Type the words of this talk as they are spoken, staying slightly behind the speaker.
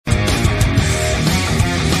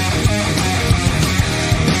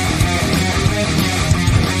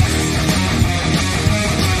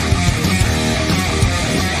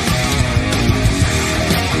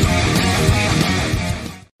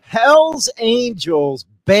Hells Angels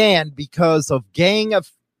banned because of gang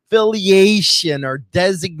affiliation or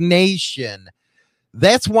designation.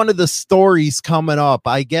 That's one of the stories coming up.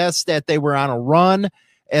 I guess that they were on a run,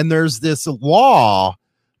 and there's this law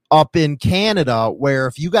up in Canada where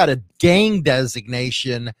if you got a gang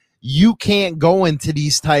designation, you can't go into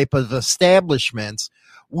these type of establishments.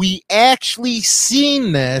 We actually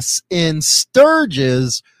seen this in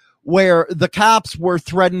Sturgis, where the cops were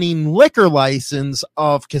threatening liquor license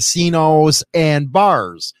of casinos and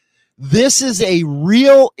bars. This is a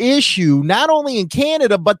real issue, not only in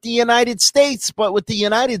Canada, but the United States. But with the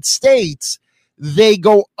United States, they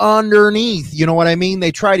go underneath. You know what I mean?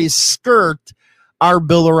 They try to skirt our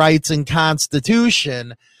Bill of Rights and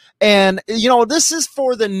Constitution. And, you know, this is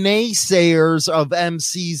for the naysayers of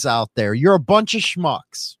MCs out there. You're a bunch of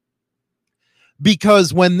schmucks.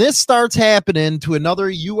 Because when this starts happening to another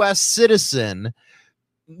U.S. citizen,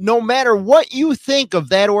 no matter what you think of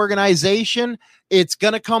that organization, it's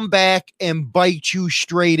going to come back and bite you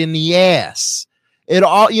straight in the ass. You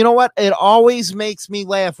know what? It always makes me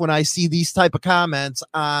laugh when I see these type of comments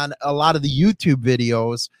on a lot of the YouTube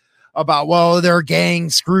videos about, well, they're gang,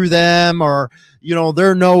 screw them, or, you know,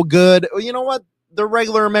 they're no good. You know what? They're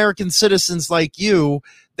regular American citizens like you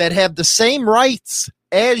that have the same rights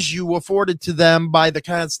as you afforded to them by the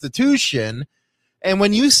Constitution. And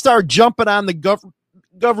when you start jumping on the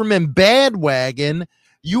government bandwagon,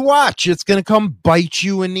 you watch, it's going to come bite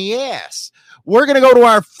you in the ass. We're going to go to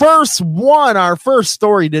our first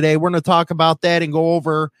story today. We're going to talk about that and go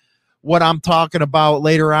over what I'm talking about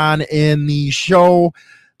later on in the show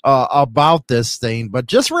about this thing. But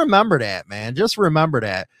just remember that, man. Just remember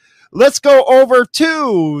that. Let's go over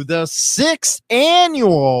to the 6th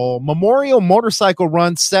annual Memorial Motorcycle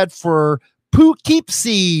Run set for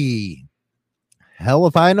Poughkeepsie. Hell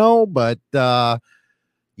if I know, but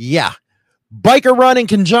yeah. Biker run in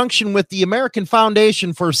conjunction with the American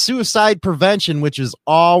Foundation for Suicide Prevention, which is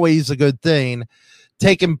always a good thing,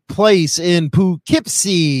 taking place in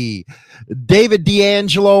Poughkeepsie. David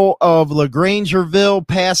D'Angelo of LaGrangerville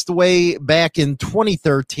passed away back in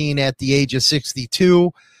 2013 at the age of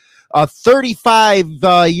 62. A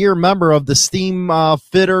 35-year member of the Steam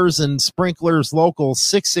Fitters and Sprinklers Local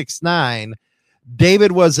 669.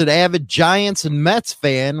 David was an avid Giants and Mets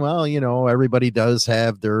fan. Well, you know, everybody does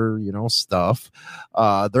have their, you know, stuff,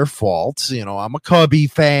 their faults. You know, I'm a Cubby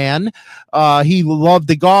fan. He loved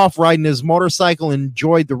the golf, riding his motorcycle,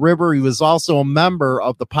 enjoyed the river. He was also a member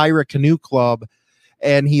of the Pirate Canoe Club,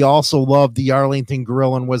 and he also loved the Arlington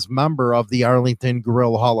Grill and was member of the Arlington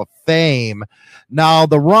Grill Hall of Fame. Now,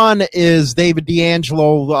 the run is David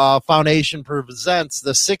D'Angelo Foundation presents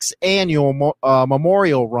the 6th annual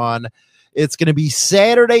Memorial Run. It's going to be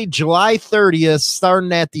Saturday, July 30th,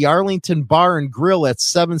 starting at the Arlington Bar and Grill at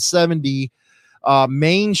 770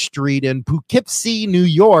 Main Street in Poughkeepsie, New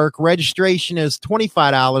York. Registration is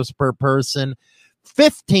 $25 per person,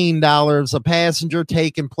 $15 a passenger,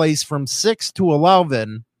 taking place from 6 to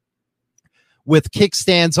 11, with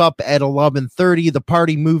kickstands up at 11:30. The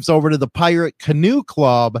party moves over to the Pirate Canoe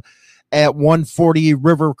Club at 140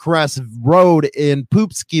 Rivercrest Road in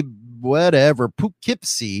Poughkeepsie,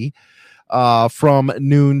 from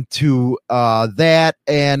noon to that.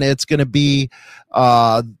 And it's going to be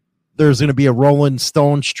there's going to be a Rolling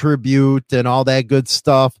Stones tribute and all that good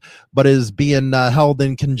stuff, but it is being held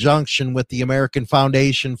in conjunction with the American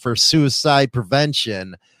Foundation for Suicide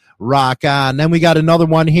Prevention. Rock on. Then we got another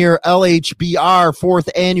one here, LHBR 4th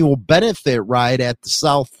annual benefit ride at the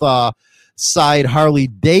South Side Harley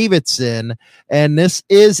Davidson, and this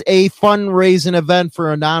is a fundraising event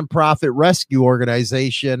for a nonprofit rescue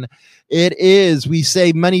organization. It is, we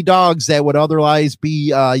say, many dogs that would otherwise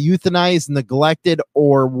be euthanized, neglected,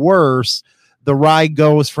 or worse. The ride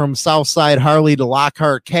goes from Southside Harley to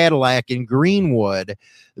Lockhart Cadillac in Greenwood,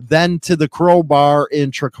 then to the Crowbar in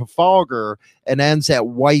Trafalgar, and ends at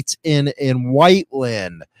White's Inn in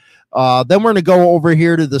Whiteland. Then we're going to go over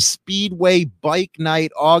here to the Speedway Bike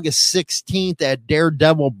Night, August 16th at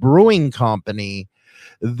Daredevil Brewing Company.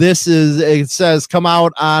 This is, it says, come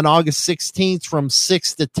out on August 16th from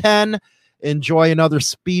 6 to 10. Enjoy another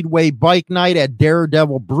Speedway Bike Night at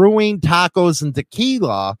Daredevil Brewing. Tacos and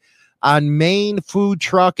tequila on Main Food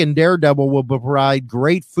Truck, and Daredevil will provide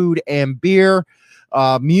great food and beer.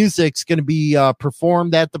 Music's going to be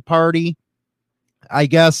performed at the party. I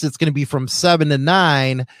guess it's going to be from 7 to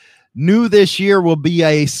 9. New this year will be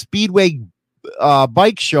a Speedway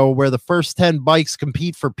bike show where the first 10 bikes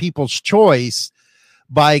compete for People's Choice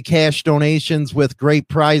by cash donations with great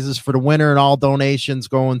prizes for the winner, and all donations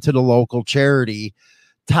going to the local charity.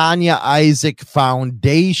 Tanya Isaac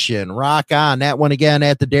Foundation. Rock on. That one again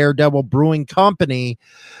at the Daredevil Brewing Company.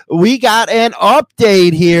 We got an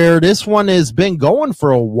update here. This one has been going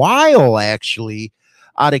for a while, actually,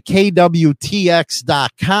 out of KWTX.com.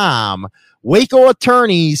 Waco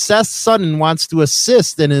attorney Seth Sutton wants to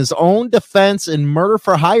assist in his own defense in murder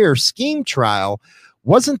for hire scheme trial.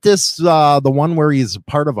 Wasn't this the one where he's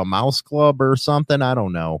part of a mouse club or something? I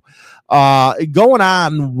don't know. Going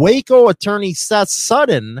on, Waco attorney Seth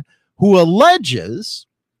Sutton, who alleges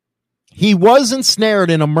he was ensnared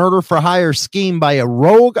in a murder for hire scheme by a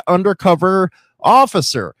rogue undercover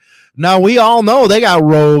officer. Now, we all know they got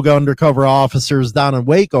rogue undercover officers down in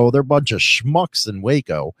Waco. They're a bunch of schmucks in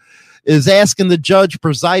Waco. Is asking the judge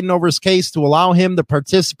presiding over his case to allow him to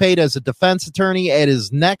participate as a defense attorney at his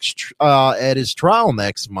trial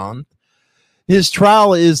next month. His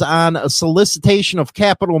trial is on a solicitation of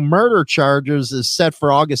capital murder charges is set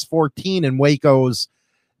for August 14 in Waco's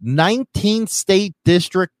 19th State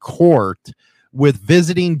District Court, with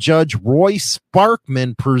visiting Judge Roy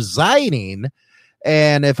Sparkman presiding.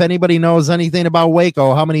 And if anybody knows anything about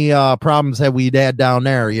Waco, how many problems have we had down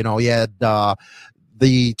there? You know, you had the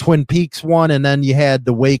Twin Peaks one, and then you had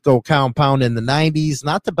the Waco compound in the 90s.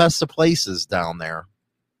 Not the best of places down there.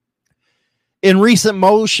 In recent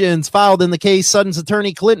motions filed in the case, Sutton's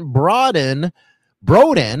attorney Clinton Broden,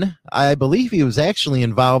 I believe he was actually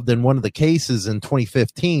involved in one of the cases in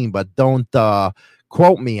 2015, but don't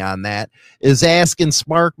quote me on that, is asking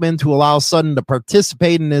Sparkman to allow Sutton to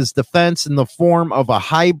participate in his defense in the form of a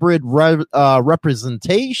hybrid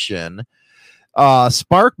representation.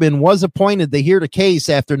 Sparkman was appointed to hear the case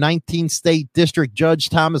after 19th State District Judge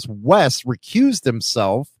Thomas West recused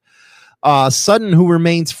himself. Sutton, who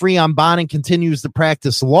remains free on bond and continues to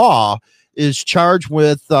practice law, is charged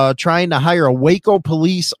with trying to hire a Waco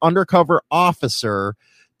police undercover officer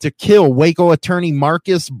to kill Waco attorney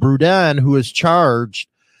Marcus Bruden, who is charged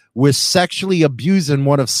with sexually abusing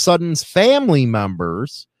one of Sutton's family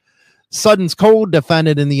members. Sutton's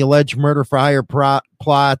co-defendant in the alleged murder for hire plot,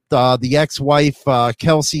 the ex-wife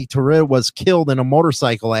Kelsey Turritt, was killed in a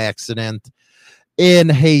motorcycle accident in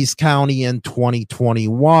Hayes County in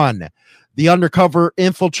 2021. The undercover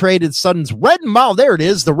infiltrated Sutton's Red Mouse. There it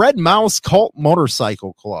is, the Red Mouse Cult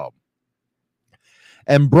Motorcycle Club.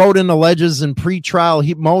 And Broden alleges in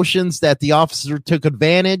pretrial motions that the officer took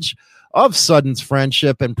advantage of Sutton's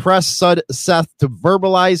friendship and pressed Seth to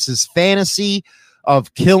verbalize his fantasy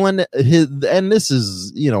of killing his. And this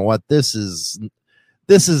is, you know what, this is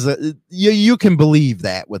you can believe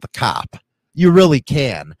that with a cop. You really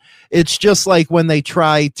can. It's just like when they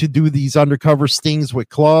try to do these undercover stings with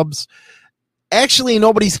clubs. Actually,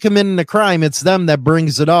 nobody's committing a crime. It's them that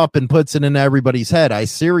brings it up and puts it in everybody's head. I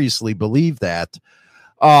seriously believe that.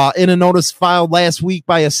 In a notice filed last week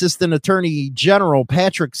by Assistant Attorney General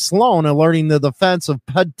Patrick Sloan, alerting the defense of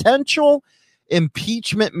potential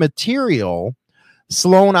impeachment material,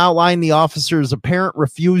 Sloan outlined the officer's apparent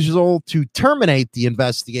refusal to terminate the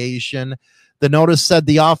investigation. The notice said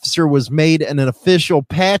the officer was made an official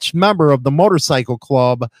patched member of the motorcycle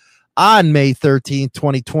club on May 13,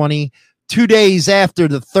 2020, 2 days after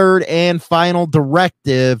the third and final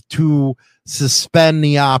directive to suspend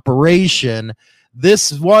the operation.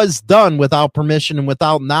 This was done without permission and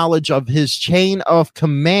without knowledge of his chain of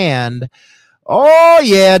command. Oh,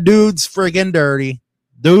 yeah, dude's friggin' dirty.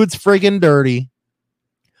 Dude's friggin' dirty.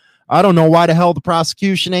 I don't know why the hell the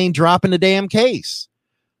prosecution ain't dropping the damn case.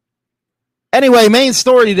 Anyway, main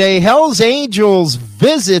story today, Hell's Angels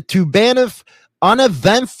visit to Banff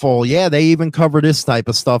uneventful. Yeah, they even cover this type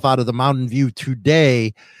of stuff out of the Mountain View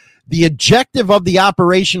today. The objective of the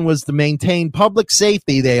operation was to maintain public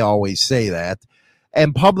safety, they always say that,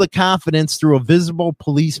 and public confidence through a visible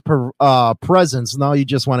police presence. Now you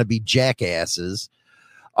just want to be jackasses.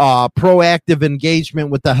 Proactive engagement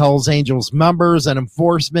with the Hells Angels members and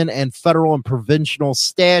enforcement and federal and provincial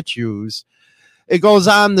statutes. It goes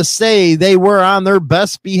on to say they were on their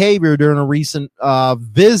best behavior during a recent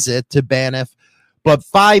visit to Banff, but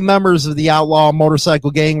 5 members of the outlaw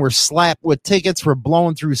motorcycle gang were slapped with tickets for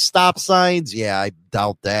blowing through stop signs. Yeah, I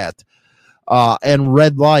doubt that. And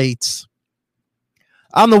red lights.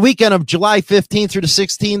 On the weekend of July 15th through the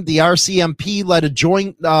 16th, the RCMP led a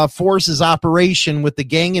joint forces operation with the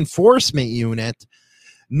Gang Enforcement Unit,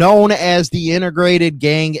 known as the Integrated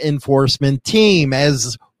Gang Enforcement Team,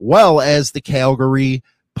 as well as the Calgary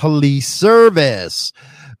Police Service.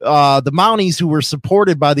 The Mounties, who were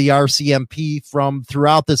supported by the RCMP from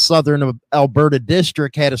throughout the southern Alberta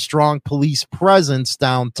district, had a strong police presence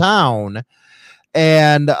downtown.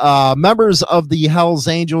 And members of the Hells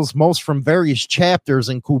Angels, most from various chapters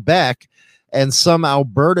in Quebec and some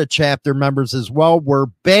Alberta chapter members as well were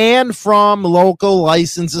banned from local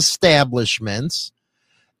licensed establishments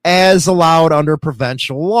as allowed under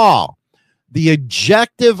provincial law. The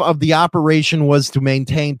objective of the operation was to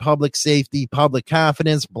maintain public safety, public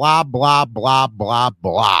confidence, blah, blah, blah, blah,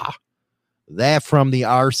 blah. That from the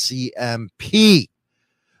RCMP.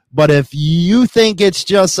 But if you think it's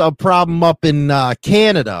just a problem up in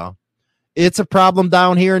Canada, it's a problem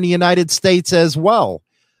down here in the United States as well.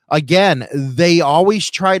 Again, they always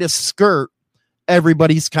try to skirt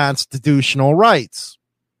everybody's constitutional rights.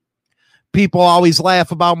 People always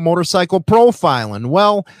laugh about motorcycle profiling.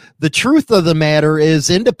 Well, the truth of the matter is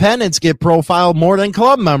independents get profiled more than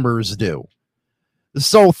club members do.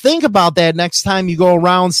 So think about that next time you go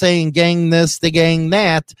around saying gang this, the gang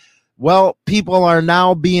that. Well, people are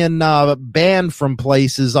now being banned from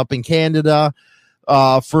places up in Canada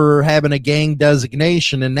for having a gang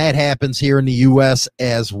designation, and that happens here in the U.S.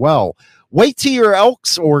 as well. Wait till your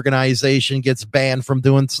Elks organization gets banned from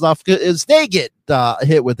doing stuff because they get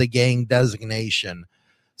hit with a gang designation.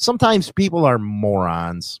 Sometimes people are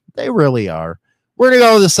morons. They really are. We're going to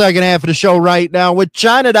go to the second half of the show right now with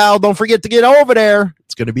China Doll. Don't forget to get over there.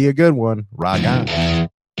 It's going to be a good one. Rock on.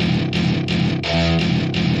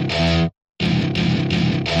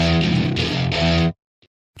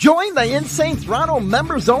 Join the Insane Throttle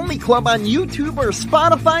Members Only Club on YouTube or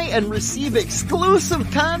Spotify and receive exclusive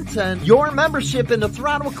content. Your membership in the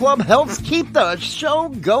Throttle Club helps keep the show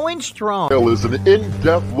going strong. Is an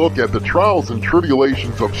in-depth look at the trials and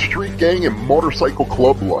tribulations of street gang and motorcycle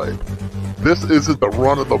club life. This isn't the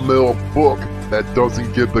run-of-the-mill book that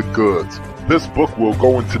doesn't give the goods. This book will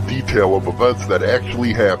go into detail of events that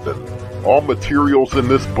actually happened. All materials in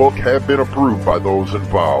this book have been approved by those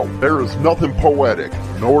involved. There is nothing poetic,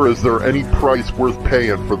 nor is there any price worth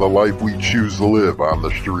paying for the life we choose to live on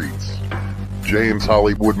the streets. James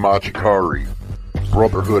Hollywood Machikari,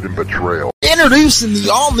 Brotherhood and Betrayal. Introducing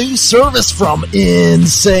the all-new service from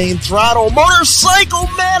Insane Throttle Motorcycle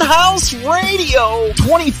Madhouse Radio.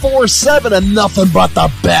 24/7 and nothing but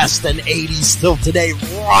the best in 80s till today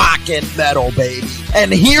rock and metal, baby.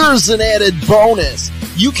 And here's an added bonus.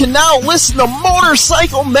 You can now listen to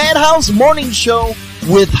Motorcycle Madhouse Morning Show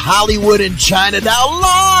with Hollywood and China Doll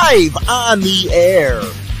live on the air.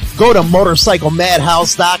 Go to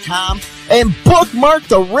motorcyclemadhouse.com and bookmark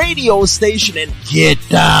the radio station and get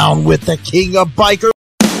down with the king of bikers.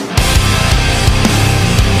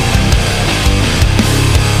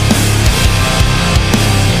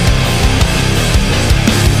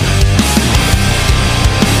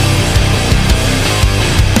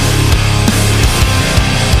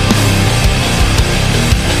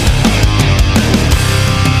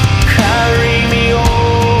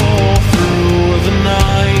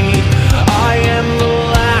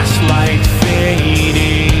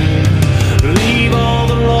 Leave all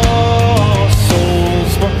the lost souls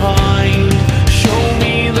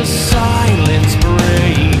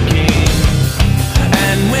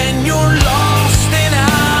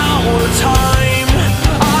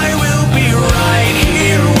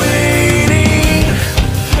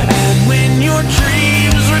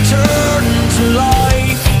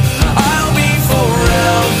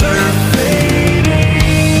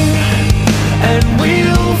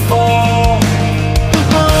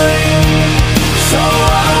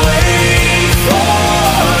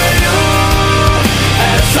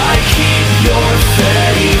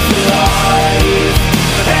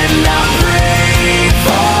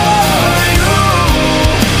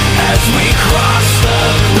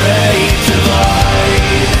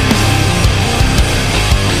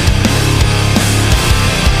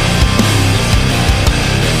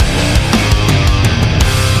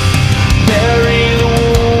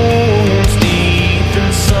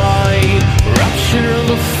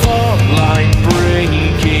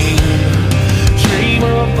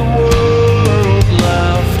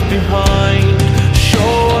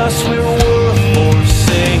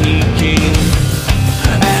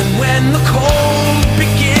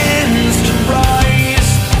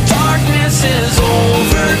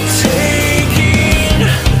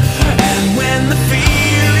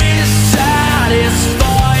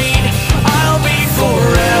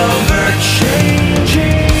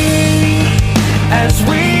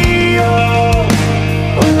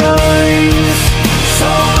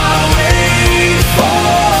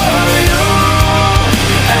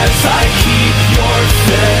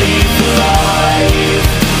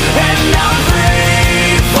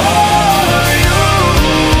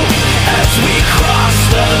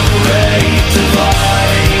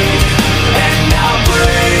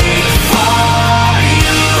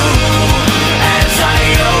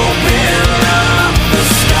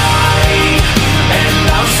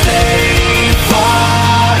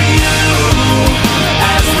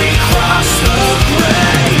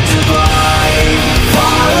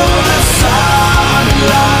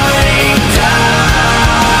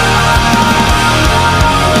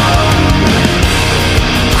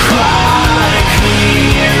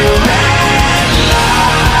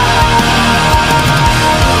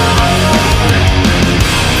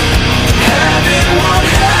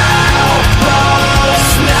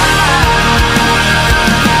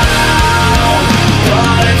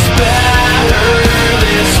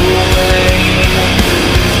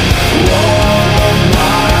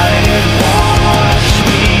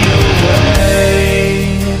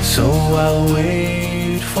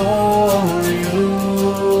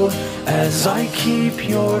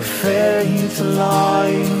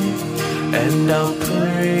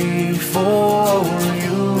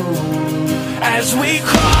as we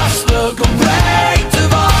cross the great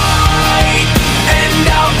divide, and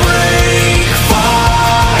I'll break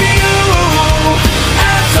for you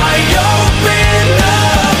as I open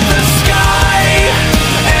up the sky,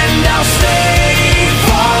 and I'll stay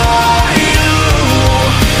for you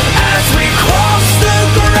as we cross the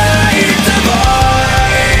great divide.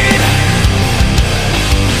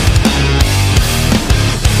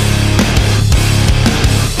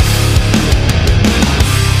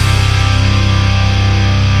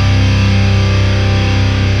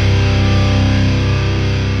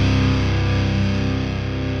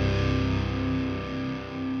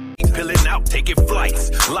 Pillin' out, taking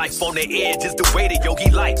flights. Life on the edge is the way that Yogi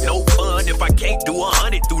likes. No fun if I can't do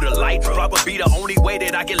 100 through the lights. Probably be the only way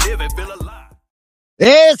that I can live and feel alive.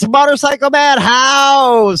 It's Motorcycle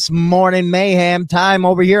Madhouse Morning Mayhem time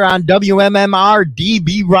over here on WMMR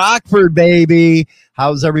DB Rockford, baby.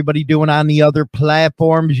 How's everybody doing on the other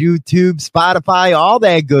platforms, YouTube, Spotify, all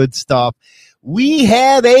that good stuff? We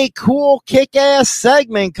have a cool kick-ass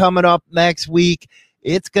segment coming up next week.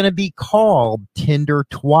 It's going to be called Tinder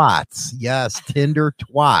Twats. Yes, Tinder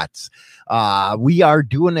Twats. We are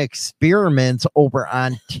doing experiments over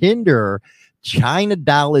on Tinder. China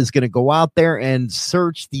Doll is going to go out there and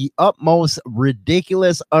search the utmost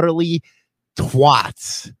ridiculous, utterly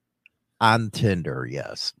twats on Tinder.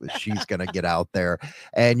 Yes, she's going to get out there,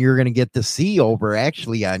 and you're going to get to see over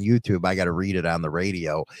actually on YouTube. I got to read it on the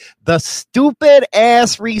radio. The stupid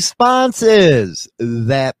ass responses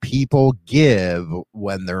that people give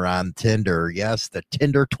when they're on Tinder. Yes, the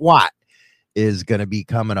Tinder twat is going to be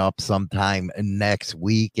coming up sometime next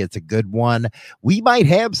week. It's a good one. We might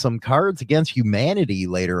have some Cards Against Humanity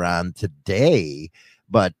later on today,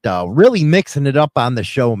 but really mixing it up on the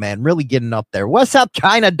show, man. Really getting up there. What's up,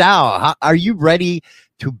 China Dow? Are you ready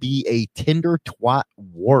to be a Tinder twat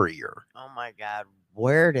warrior? Oh my God.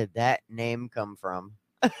 Where did that name come from?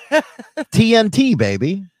 TNT,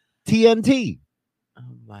 baby. TNT. Oh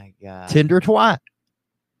my God. Tinder twat.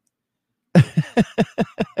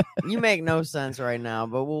 You make no sense right now,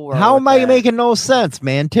 but we'll work. How with am I that. making no sense,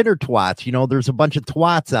 man? Tinder twats. You know, there's a bunch of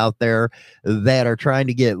twats out there that are trying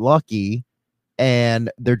to get lucky,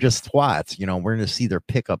 and they're just twats. You know, we're going to see their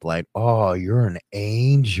pickup line. Oh, you're an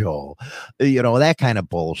angel. You know, that kind of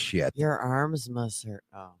bullshit. Your arms must hurt.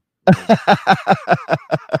 Oh.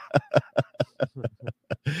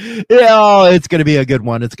 Yeah, it's going to be a good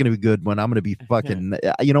one. It's going to be a good one. I'm going to be fucking,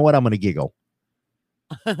 you know what? I'm going to giggle.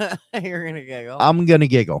 You're going to giggle. I'm going to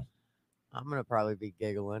giggle. I'm going to probably be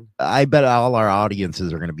giggling. I bet all our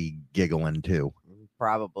audiences are going to be giggling too.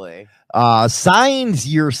 Probably. Signs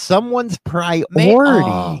you're someone's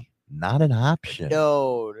priority, not an option.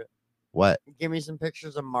 Dude. What? Give me some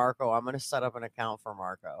pictures of Marco. I'm going to set up an account for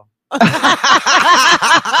Marco.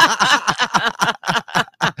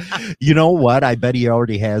 You know what? I bet he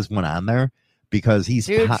already has one on there because he's.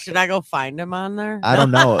 Dude, should I go find him on there? I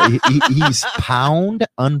don't know. He's pound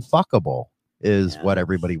unfuckable is what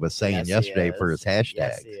everybody was saying yesterday for his hashtag.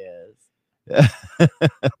 Yes, he is.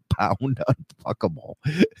 Pound unfuckable.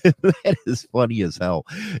 That is funny as hell.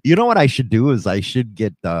 You know what I should do is I should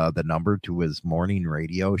get the number to his morning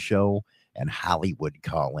radio show and Hollywood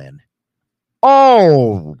call in.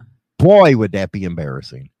 Oh boy, would that be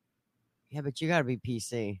embarrassing. Yeah, but you got to be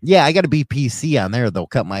PC. Yeah, I got to be PC on there. They'll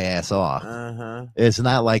cut my ass off. Uh-huh. It's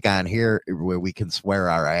not like on here where we can swear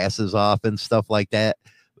our asses off and stuff like that.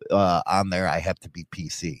 On there, I have to be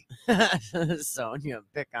PC. Sonia,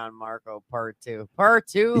 pick on Marco part 2. Part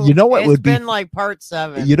 2. You know what would be been like part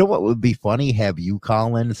 7. You know what would be funny? Have you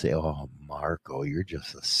call in and say, "Oh, Marco, you're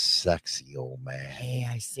just a sexy old man." Hey,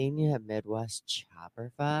 I seen you at Midwest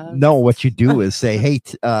Chopper Fest. No, what you do is say, "Hey,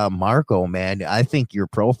 Marco, man, I think your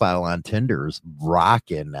profile on Tinder is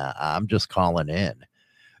rocking. I'm just calling in."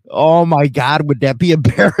 Oh my God, would that be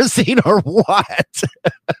embarrassing or what?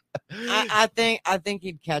 I think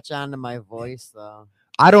he'd catch on to my voice though.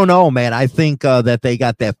 I don't know, man. I think that they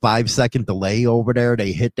got that 5-second delay over there.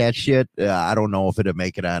 They hit that shit. I don't know if it'd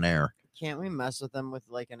make it on air. Can't we mess with them with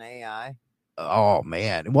like an AI? Oh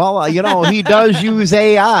man. Well, you know, he does use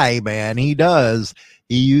AI, man. He does.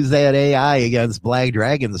 He used that AI against Black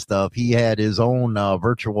Dragon stuff. He had his own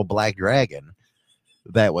virtual Black Dragon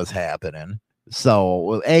that was happening.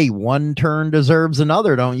 So, hey, one turn deserves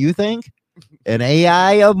another, don't you think? An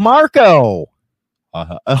AI of Marco.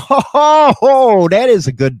 Oh, that is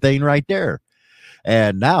a good thing right there.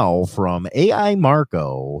 And now from AI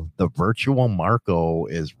Marco, the virtual Marco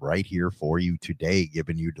is right here for you today,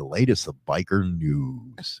 giving you the latest of biker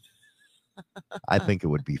news. I think it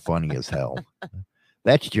would be funny as hell.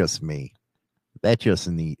 That's just me. That's just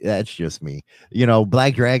me. You know,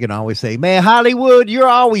 Black Dragon always say, man, Hollywood, you're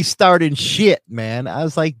always starting shit, man. I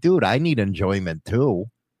was like, dude, I need enjoyment too.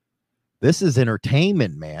 This is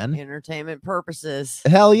entertainment, man. Entertainment purposes.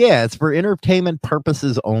 Hell yeah, it's for entertainment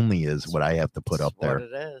purposes only is what I have to put up there. What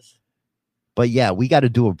it is. But yeah, we got to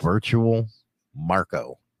do a virtual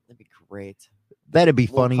Marco. That'd be great. That'd be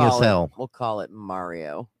funny as hell. We'll call it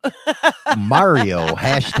Mario. Mario,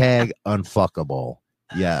 hashtag unfuckable.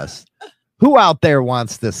 Yes. Who out there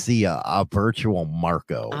wants to see a virtual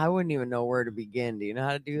Marco? I wouldn't even know where to begin. Do you know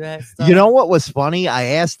how to do that stuff? You know what was funny? I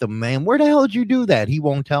asked him, man, where the hell did you do that? He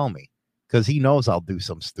won't tell me because he knows I'll do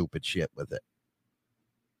some stupid shit with it.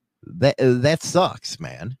 That sucks,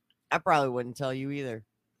 man. I probably wouldn't tell you either.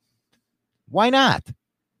 Why not?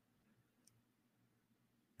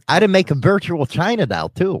 I'd make a virtual China doll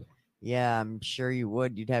too. Yeah, I'm sure you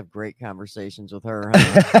would. You'd have great conversations with her.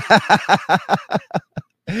 Huh?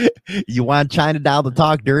 You want China doll to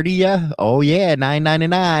talk dirty? Yeah. Oh yeah,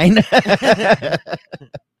 $9.99.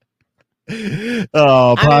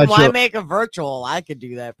 Oh, I mean, why make a virtual? I could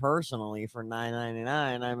do that personally for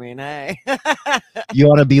 $9.99. I mean, hey. You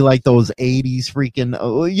want to be like those 80s freaking.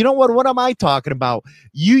 Oh, you know what? What am I talking about?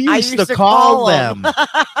 You used to call them.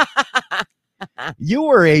 You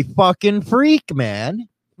were a fucking freak, man.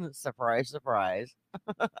 Surprise, surprise.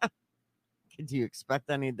 Could you expect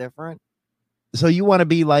any different? So you want to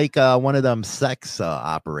be like one of them sex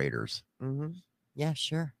operators? Mm-hmm. Yeah,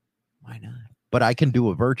 sure. Why not? But I can do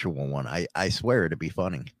a virtual one. I swear it'd be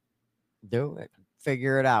funny. Do it.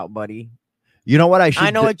 Figure it out, buddy. You know what I should?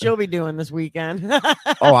 I know what you'll be doing this weekend.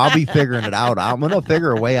 Oh, I'll be figuring it out. I'm gonna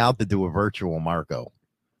figure a way out to do a virtual Marco.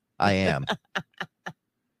 I am.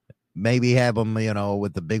 Maybe have him, you know,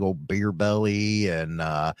 with the big old beer belly and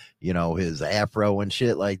you know, his afro and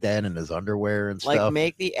shit like that, and his underwear and stuff. Like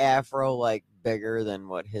make the afro like bigger than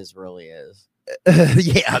what his really is.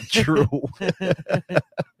 Yeah, true.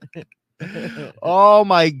 Oh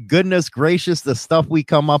my goodness gracious, the stuff we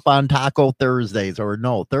come up on Taco Thursdays, or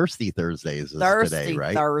no, Thirsty Thursdays is today,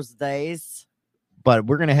 right? Thursdays. But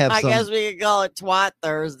we're gonna have I guess we could call it Twat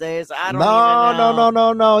Thursdays. I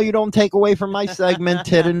don't No. You don't take away from my segment,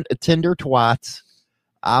 Tinder Twats.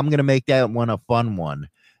 I'm gonna make that one a fun one.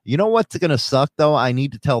 You know what's gonna suck though? I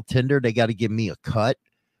need to tell Tinder they got to give me a cut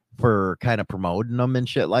for kind of promoting them and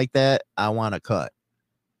shit like that. I want a cut.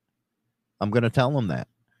 I'm gonna tell them that.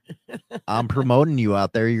 I'm promoting you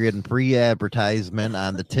out there. You're getting free advertisement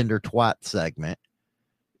on the Tinder Twat segment.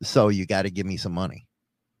 So you got to give me some money.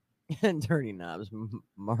 Dirty Knobs,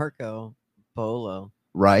 Marco Polo.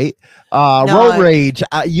 Right? Road Rage.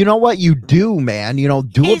 You know what you do, man? You know,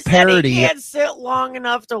 do a parody. He can't sit long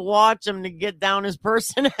enough to watch him to get down his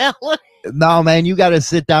personality. No, man, you got to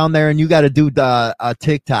sit down there and you got to do a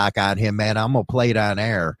TikTok on him, man. I'm going to play it on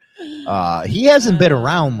air. He hasn't been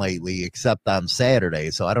around lately except on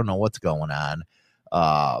Saturday, so I don't know what's going on.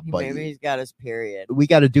 But maybe he's got his period. We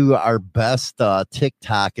got to do our best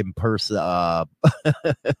TikTok in person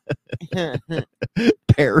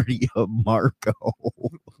parody of Marco.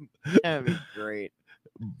 That'd be great.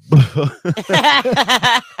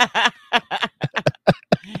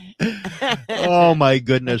 Oh my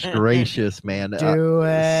goodness gracious, man. Do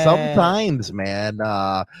it. Sometimes, man,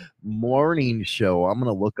 morning show, I'm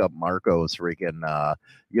gonna look up Marco's freaking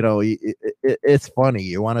you know, it's funny.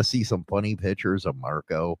 You want to see some funny pictures of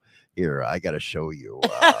Marco? Here, I gotta show you.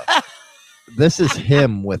 This is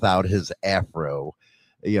him without his afro.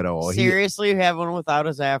 You know, seriously, you have one without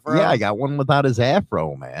his afro? Yeah, I got one without his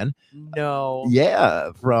afro, man. No.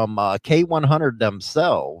 Yeah, from K100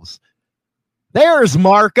 themselves. There's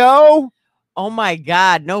Marco. Oh my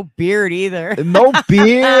God, no beard either. No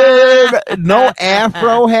beard, no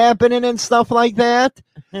afro happening and stuff like that.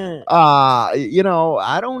 You know,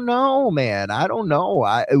 I don't know, man. I don't know.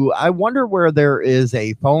 I wonder where there is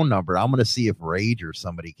a phone number. I'm gonna see if Rage or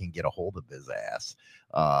somebody can get a hold of his ass.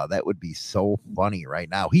 That would be so funny right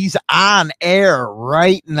now. He's on air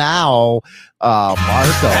right now.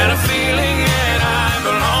 Marco.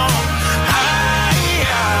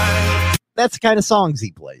 That's the kind of songs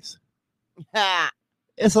he plays.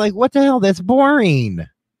 It's like, what the hell? That's boring.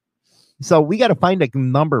 So we got to find a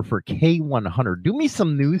number for K100. Do me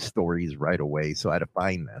some news stories right away so I had to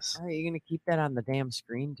find this. Are you going to keep that on the damn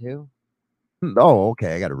screen too? Oh,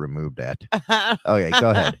 okay. I got to remove that. Okay, go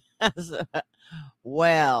ahead.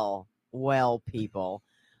 Well, people.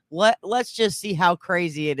 Let's just see how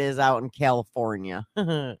crazy it is out in California.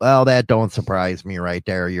 Well, that don't surprise me right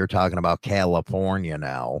there. You're talking about California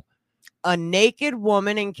now. A naked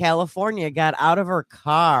woman in California got out of her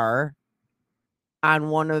car on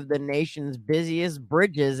one of the nation's busiest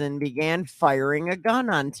bridges and began firing a gun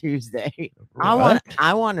on Tuesday. What?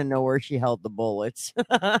 I want to know where she held the bullets.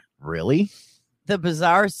 Really? The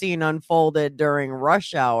bizarre scene unfolded during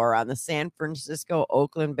rush hour on the San Francisco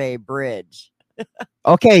Oakland Bay Bridge.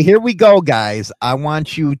 Okay, here we go, guys. I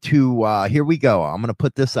want you to here we go. I'm gonna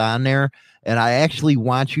put this on there, and I actually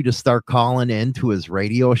want you to start calling into his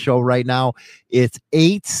radio show right now. It's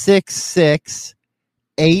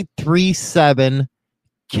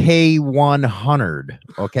 866-837-K100.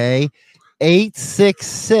 Okay,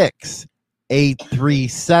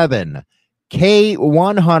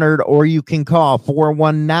 866-837-K100, or you can call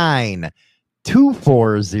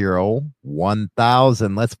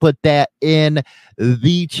 419-240-1000. Let's put that in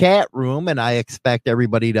the chat room, and I expect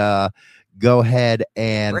everybody to go ahead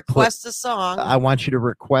and request a song. I want you to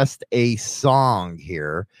request a song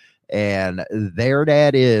here, and there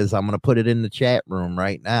that is. I'm going to put it in the chat room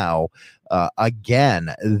right now.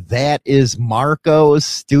 Again, that is Marco's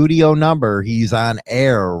studio number. He's on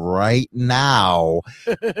air right now.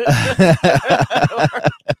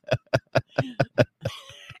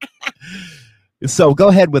 So go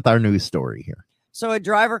ahead with our news story here. So a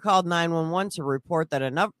driver called 911 to report that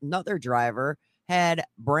another driver had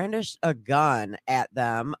brandished a gun at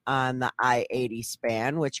them on the I-80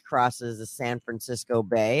 span, which crosses the San Francisco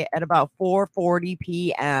Bay at about 4:40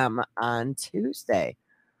 p.m. on Tuesday.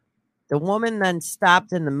 The woman then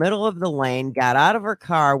stopped in the middle of the lane, got out of her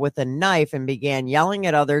car with a knife, and began yelling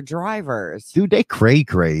at other drivers. Dude, they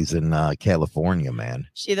craze in California, man.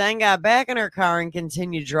 She then got back in her car and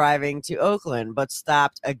continued driving to Oakland, but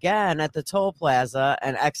stopped again at the toll plaza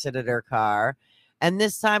and exited her car, and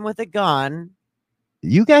this time with a gun.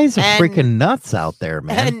 You guys are freaking nuts out there,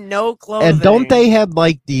 man. And no clothing. And don't they have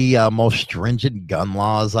like the most stringent gun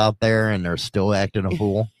laws out there, and they're still acting a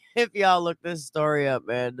fool? If y'all look this story up,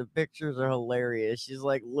 man, the pictures are hilarious. She's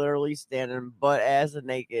like literally standing butt ass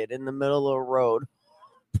naked in the middle of a road,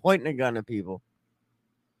 pointing a gun at people.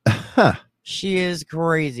 Huh. She is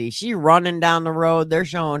crazy. She running down the road. They're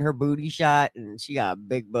showing her booty shot, and she got a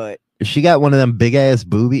big butt. She got one of them big ass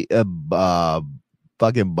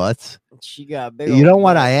fucking butts. She got big. You know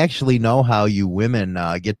what? I actually know how you women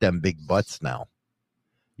get them big butts now.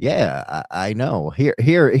 Yeah, I know.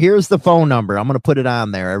 Here's the phone number. I'm going to put it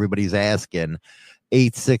on there. Everybody's asking.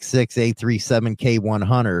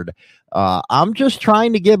 866-837-K100. I'm just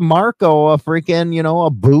trying to give Marco a freaking, a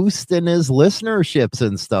boost in his listenerships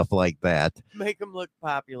and stuff like that. Make him look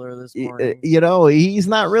popular this morning. He's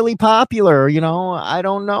not really popular, I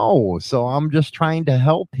don't know. So I'm just trying to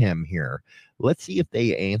help him here. Let's see if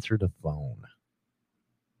they answer the phone.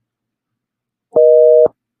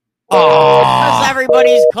 Oh, because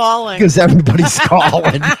everybody's calling. Because everybody's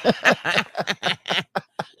calling.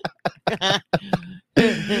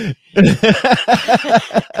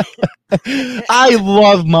 I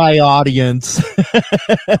love my audience.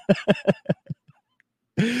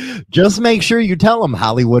 Just make sure you tell them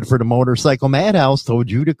Hollywood for the Motorcycle Madhouse told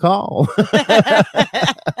you to call.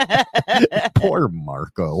 Poor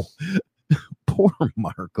Marco. Poor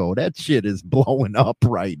Marco. That shit is blowing up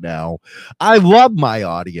right now. I love my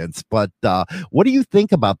audience, but what do you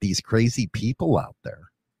think about these crazy people out there?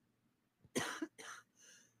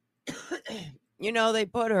 They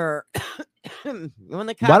put her when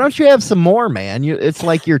the Why don't you have some more, man? It's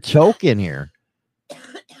like you're choking here.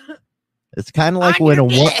 It's kind of like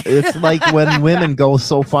it's like when women go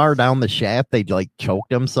so far down the shaft they like choke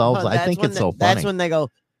themselves. I think it's so funny. That's when they go.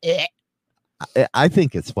 Eh. I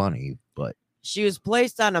think it's funny, but she was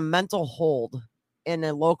placed on a mental hold in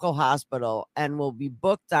a local hospital and will be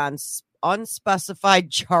booked on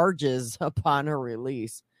unspecified charges upon her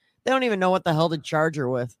release. They don't even know what the hell to charge her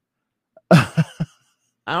with. I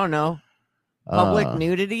don't know. Public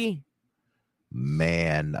nudity?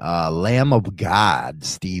 Man, Lamb of God,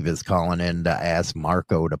 Steve is calling in to ask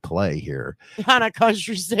Marco to play here. On a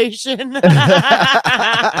country station?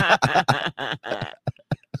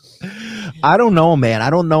 I don't know, man. I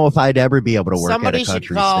don't know if I'd ever be able to work at a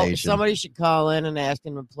country station. Somebody should call in and ask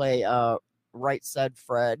him to play Right Said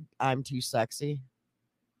Fred, I'm Too Sexy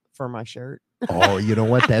for my shirt. Oh, you know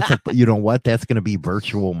what? That's going to be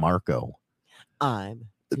virtual Marco. I'm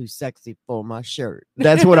too sexy for my shirt.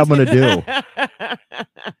 That's what I'm going to do.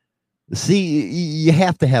 See, you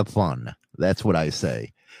have to have fun. That's what I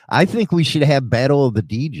say. I think we should have Battle of the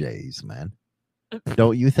DJs, man.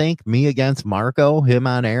 Don't you think? Me against Marco, him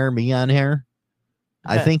on air, me on air.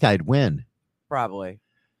 I think I'd win. Probably.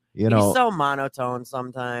 He's so monotone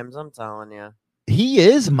sometimes. I'm telling you. he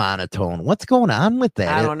is monotone. What's going on with that?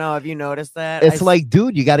 I don't know. Have you noticed that? It's like,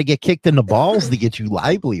 dude, you got to get kicked in the balls to get you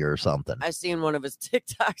lively or something. I seen one of his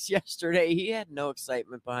TikToks yesterday. He had no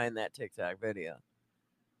excitement behind that TikTok video.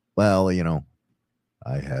 Well, you know,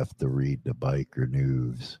 I have to read the biker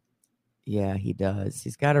news. Yeah, he does.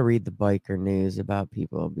 He's got to read the biker news about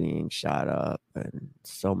people being shot up and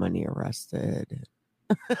so many arrested.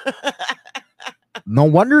 No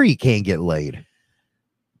wonder he can't get laid.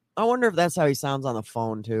 I wonder if that's how he sounds on the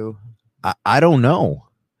phone, too. I don't know.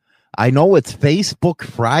 I know it's Facebook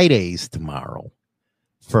Fridays tomorrow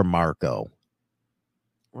for Marco.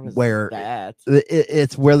 What is Where that?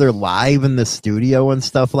 It's where they're live in the studio and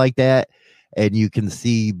stuff like that. And you can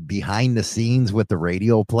see behind the scenes with the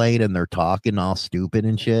radio playing and they're talking all stupid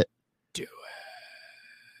and shit. Do it.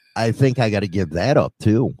 I think I got to give that up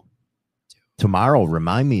too. Tomorrow,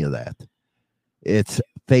 remind me of that. It's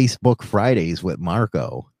Facebook Fridays with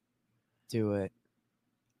Marco. Do it.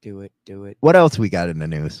 Do it. Do it. What else we got in the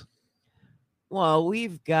news? Well,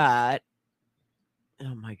 we've got.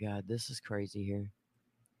 Oh my God, this is crazy here.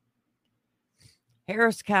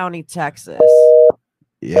 Harris County, Texas.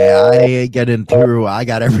 Yeah, I ain't getting through. I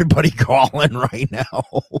got everybody calling right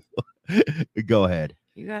now. Go ahead.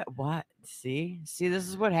 You got what? See, this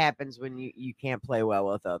is what happens when you can't play well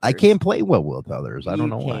with others. I can't play well with others. I don't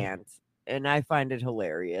know You why. can't. And I find it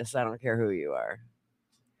hilarious. I don't care who you are.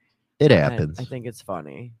 It happens. I think it's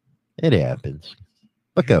funny. It happens.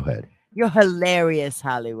 But go ahead. You're hilarious,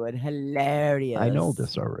 Hollywood. Hilarious. I know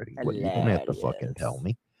this already. What, you don't have to fucking tell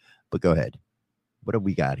me. But go ahead. What have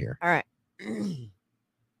we got here? All right.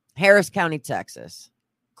 Harris County, Texas.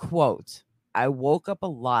 Quote, I woke up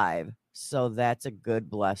alive, so that's a good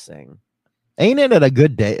blessing. Ain't it a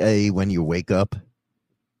good day when you wake up?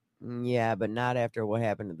 Yeah, but not after what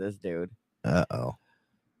happened to this dude. Uh-oh.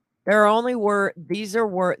 There are only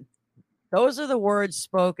those are the words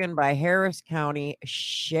spoken by Harris County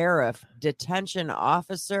Sheriff Detention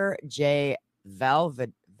Officer J. I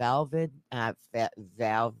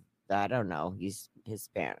don't know. He's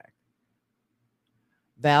Hispanic.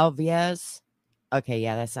 Valviez. Okay,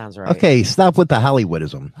 yeah, that sounds right. Okay, stop with the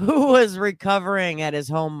Hollywoodism. Who was recovering at his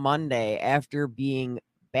home Monday after being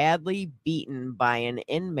badly beaten by an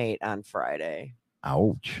inmate on Friday.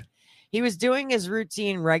 Ouch. He was doing his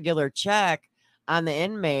routine regular check on the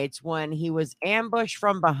inmates when he was ambushed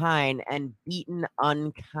from behind and beaten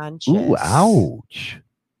unconscious. Ooh, ouch.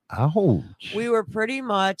 Ouch. We were pretty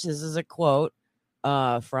much, this is a quote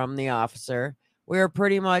from the officer, we were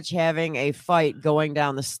pretty much having a fight going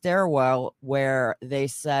down the stairwell where they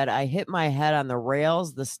said I hit my head on the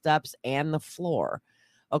rails, the steps, and the floor.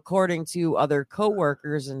 According to other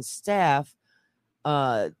coworkers and staff,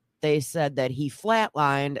 they said that he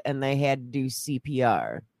flatlined and they had to do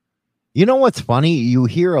CPR. You know what's funny? You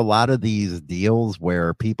hear a lot of these deals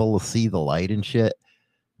where people will see the light and shit,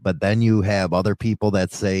 but then you have other people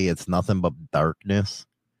that say it's nothing but darkness.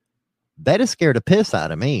 That is scared the piss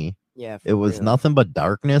out of me. Yeah, it was real. Nothing but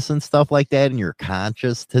darkness and stuff like that, and you're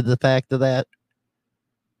conscious to the fact of that.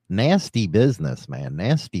 Nasty business, man.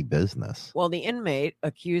 Nasty business. Well, the inmate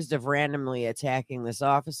accused of randomly attacking this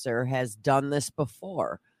officer has done this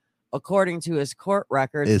before. According to his court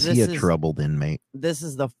records, Is he a troubled inmate? This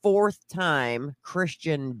is the fourth time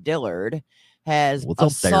Christian Dillard has What's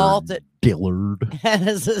assaulted Dillard.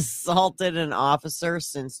 has assaulted an officer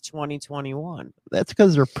since 2021. That's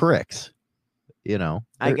because they're pricks. You know,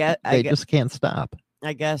 they just can't stop.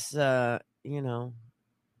 I guess, you know,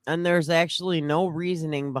 and there's actually no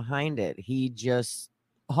reasoning behind it. He just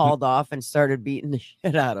hauled off and started beating the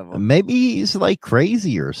shit out of him. Maybe he's like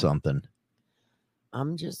crazy or something.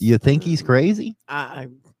 You think he's crazy?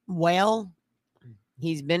 Well,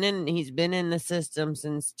 he's been in the system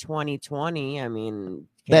since 2020. I mean,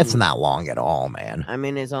 that's not long at all, man. I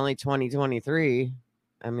mean, it's only 2023.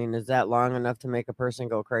 I mean, is that long enough to make a person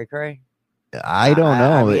go cray cray? I don't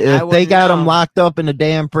know. If they got him locked up in a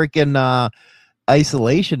damn freaking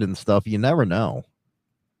isolation and stuff, you never know.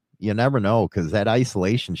 You never know, because that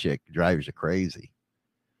isolation shit drives you crazy.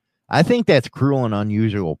 I think that's cruel and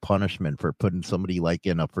unusual punishment for putting somebody like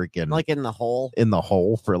in a freaking in the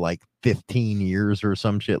hole for like 15 years or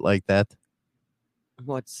some shit like that.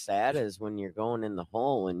 What's sad is when you're going in the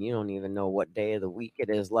hole and you don't even know what day of the week it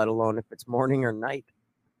is, let alone if it's morning or night.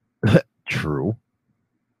 True.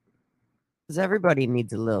 Because everybody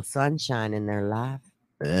needs a little sunshine in their life.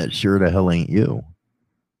 Sure the hell ain't you.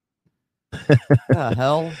 The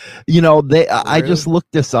hell? You know, I just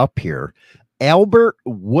looked this up here. Albert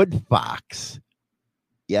Woodfox.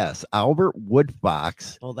 Yes, Albert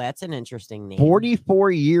Woodfox. Well, that's an interesting name.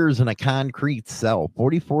 44 years in a concrete cell.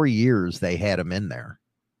 44 years they had him in there.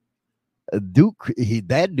 Duke,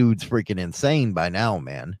 that dude's freaking insane by now,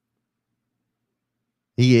 man.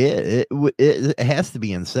 He is. It has to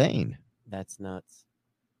be insane. That's nuts.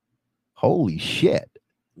 Holy shit.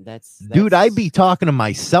 That's Dude, I'd be talking to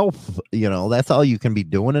myself, that's all you can be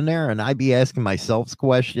doing in there. And I'd be asking myself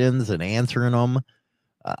questions and answering them.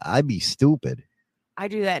 I'd be stupid. I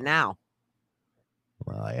do that now.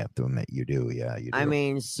 Well, I have to admit you do. Yeah, you do. I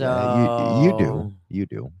mean, so yeah, you do. You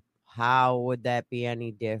do. How would that be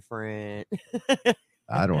any different?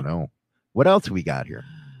 I don't know. What else we got here?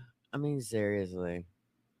 I mean, seriously.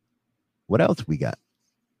 What else we got?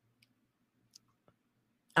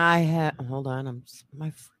 Hold on.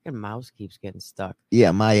 My freaking mouse keeps getting stuck.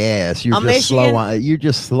 Yeah, my ass. You're just slow on. You're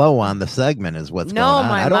just slow on the segment, is what's going on.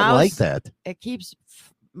 I don't like that. It keeps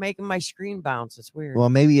making my screen bounce. It's weird. Well,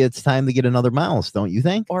 maybe it's time to get another mouse, don't you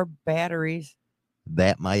think? Or batteries.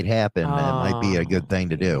 That might happen. That might be a good thing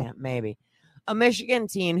to do. Yeah, maybe. A Michigan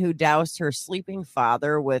teen who doused her sleeping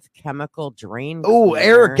father with chemical drain. Oh,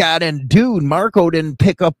 Eric got in. Dude, Marco didn't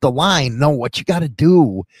pick up the line. No, what you got to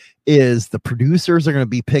do is the producers are going to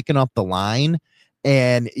be picking up the line,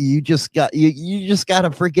 and you just got to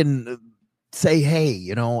freaking say,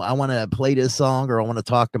 hey, I want to play this song, or I want to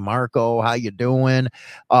talk to Marco. How you doing?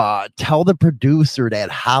 Tell the producer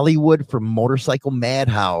that Hollywood from Motorcycle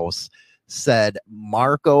Madhouse said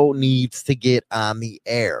Marco needs to get on the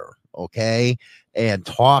air. Okay, and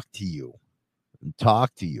talk to you.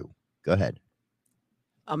 Go ahead.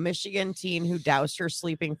 A Michigan teen who doused her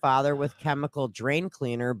sleeping father with chemical drain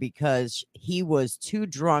cleaner because he was too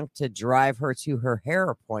drunk to drive her to her hair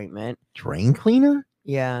appointment. Drain cleaner?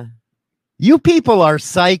 Yeah. You people are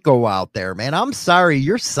psycho out there, man. I'm sorry.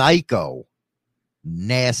 You're psycho.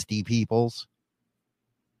 Nasty peoples.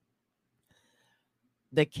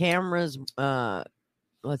 The cameras,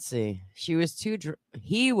 let's see. He was too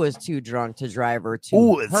drunk to drive her to.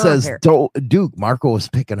 Oh, it says Duke. Marco was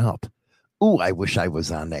picking up. Oh, I wish I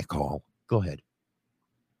was on that call. Go ahead.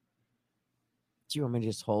 Do you want me to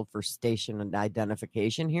just hold for station and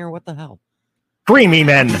identification here? What the hell? Creamy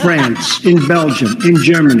men. France, in Belgium, in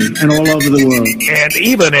Germany, and all over the world. And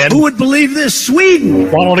even in, who would believe this, Sweden?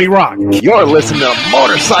 Quality Rock. You're listening to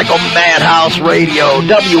Motorcycle Madhouse Radio,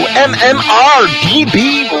 WMMR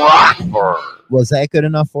DB Rockford. Was that good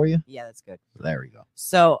enough for you? Yeah, that's good. There we go.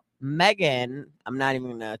 So Megan, I'm not even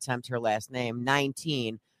going to attempt her last name,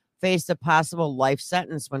 19, faced a possible life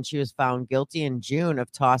sentence when she was found guilty in June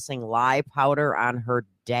of tossing lye powder on her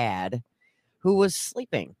dad, who was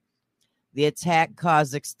sleeping. The attack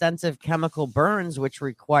caused extensive chemical burns, which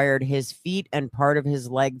required his feet and part of his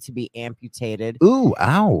leg to be amputated. Ooh,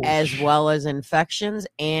 ouch. As well as infections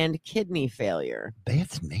and kidney failure.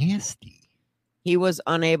 That's nasty. He was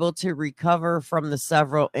unable to recover from the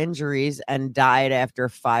several injuries and died after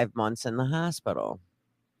 5 months in the hospital.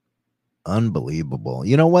 Unbelievable.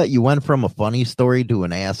 You know what? You went from a funny story to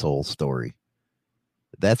an asshole story.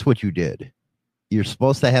 That's what you did. You're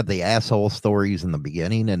supposed to have the asshole stories in the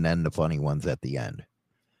beginning and then the funny ones at the end,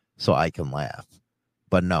 so I can laugh.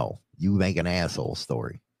 But no, you make an asshole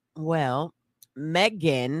story. Well,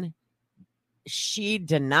 Megan, she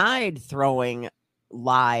denied throwing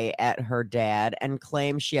lye at her dad and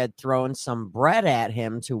claimed she had thrown some bread at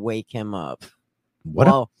him to wake him up. What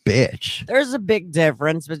a bitch. There's a big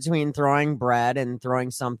difference between throwing bread and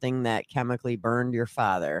throwing something that chemically burned your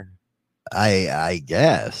father. I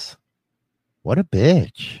guess. What a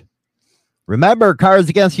bitch. Remember, Cards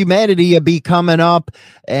Against Humanity will be coming up.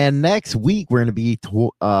 And next week, we're going to be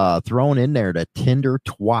thrown in there to Tinder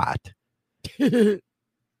Twat.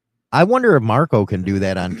 I wonder if Marco can do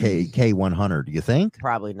that on K100. Do you think?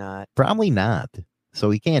 Probably not. Probably not.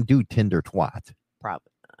 So he can't do Tinder Twat.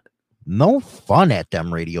 Probably not. No fun at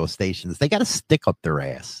them radio stations. They got to stick up their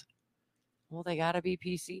ass. Well, they got to be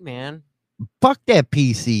PC, man. Fuck that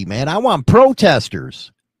PC, man. I want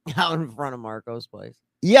protesters. Out in front of Marco's place.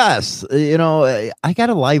 Yes. I got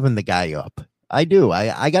to liven the guy up. I do.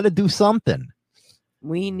 I got to do something.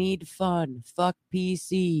 We need fun. Fuck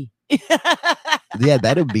PC. Yeah,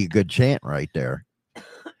 that would be a good chant right there.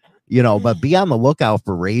 But be on the lookout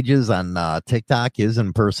for Rages on TikTok, his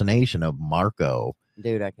impersonation of Marco.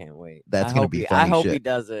 Dude, I can't wait. That's going to be funny. I hope shit. he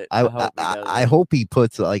does it. I hope he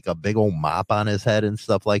puts like a big old mop on his head and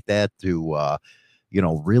stuff like that to,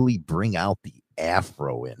 really bring out the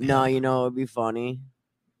afro in. No, it would be funny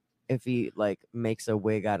if he like makes a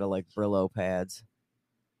wig out of like Brillo pads.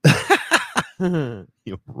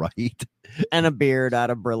 You're right. And a beard out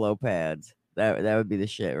of Brillo pads. That would be the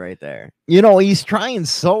shit right there. He's trying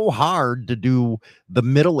so hard to do the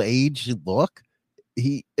middle-aged look.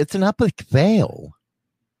 It's an epic fail.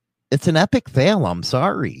 It's an epic fail. I'm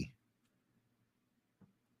sorry.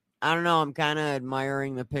 I don't know. I'm kind of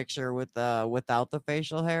admiring the picture with without the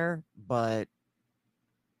facial hair, but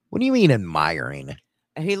What do you mean admiring?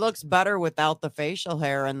 he looks better without the facial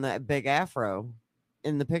hair and the big afro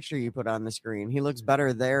in the picture you put on the screen. He looks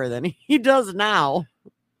better there than he does now.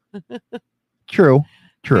 True.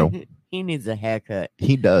 He needs a haircut.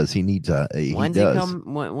 He does. He needs a. When's he does. he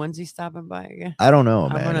come? When's he stopping by again? I don't know,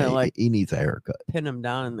 I'm man. gonna, He needs a haircut. Pin him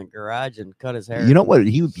down in the garage and cut his hair. You know what?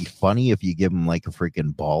 He would be funny if you give him like a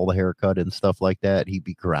freaking bald haircut and stuff like that. He'd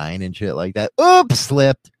be crying and shit like that. Oops,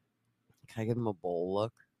 slipped. Can I give him a bowl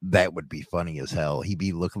look? That would be funny as hell. He'd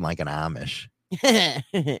be looking like an Amish.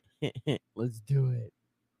 Let's do it.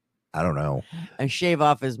 I don't know. And shave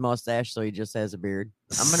off his mustache so he just has a beard.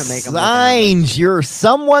 I'm gonna make him signs. You're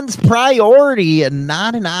someone's priority and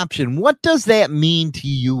not an option. What does that mean to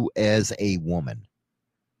you as a woman?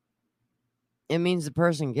 It means the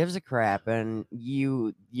person gives a crap, and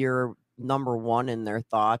you're number one in their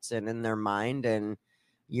thoughts and in their mind, and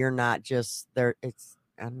you're not just there.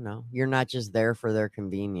 I don't know. You're not just there for their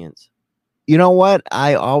convenience. You know what?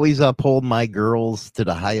 I always uphold my girls to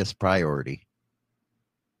the highest priority.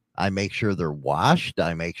 I make sure they're washed.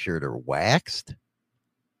 I make sure they're waxed.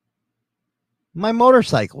 My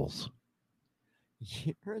motorcycles.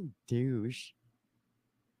 You're a douche.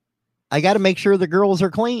 I got to make sure the girls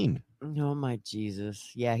are clean. Oh, my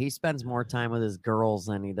Jesus. Yeah, he spends more time with his girls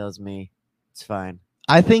than he does me. It's fine.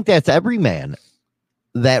 I think that's every man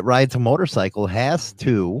that rides a motorcycle has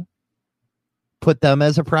to put them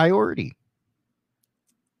as a priority.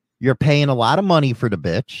 You're paying a lot of money for the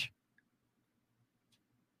bitch.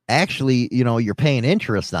 Actually, you're paying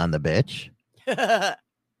interest on the bitch.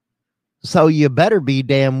 So you better be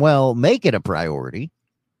damn well make it a priority.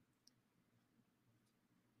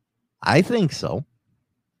 I think so.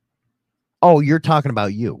 Oh, you're talking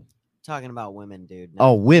about you. Talking about women, dude.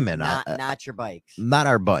 No, women. Not your bikes. Not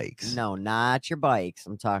our bikes. No, not your bikes.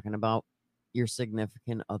 I'm talking about your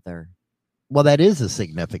significant other. Well, that is a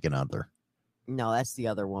significant other. No, that's the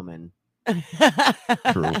other woman.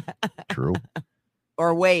 True.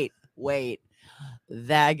 Or wait.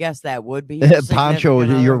 That I guess that would be Poncho.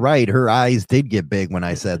 You're right. Her eyes did get big when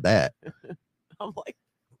I said that. I'm like,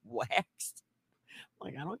 waxed. I'm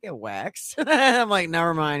like, I don't get waxed. I'm like,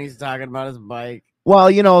 never mind. He's talking about his bike.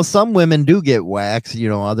 Well, some women do get waxed. You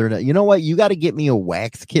know what? You got to get me a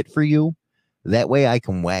wax kit for you. That way I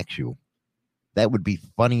can wax you. That would be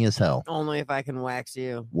funny as hell. Only if I can wax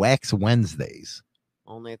you. Wax Wednesdays.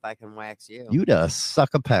 Only if I can wax you. You'd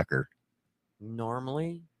suck a pecker.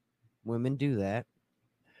 Normally, women do that.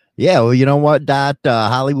 Yeah, well, you know what, Dot?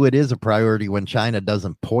 Hollywood is a priority when China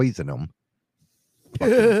doesn't poison them.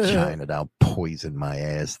 Fucking China down poisoned my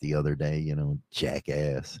ass the other day,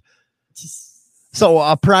 jackass. So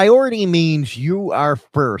a priority means you are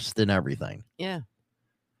first in everything. Yeah.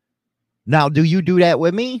 Now, do you do that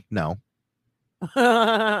with me? No.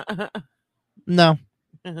 No.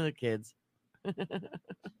 The kids.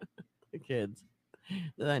 The kids.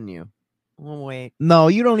 Then you. Oh, wait. No,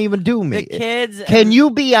 you don't even do me. The kids. Can you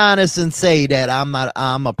be honest and say that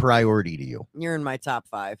I'm a priority to you? You're in my top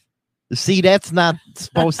 5. See, that's not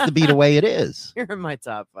supposed to be the way it is. You're in my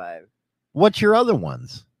top 5. What's your other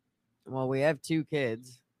ones? Well, we have 2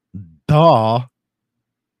 kids. Duh.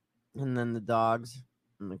 And then the dogs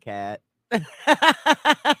and the cat.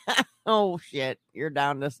 Oh, shit. You're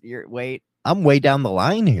down to... Wait. I'm way down the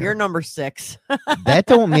line here. You're number 6. That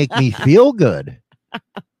don't make me feel good.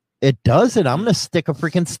 It doesn't. I'm going to stick a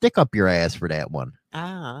freaking stick up your ass for that one.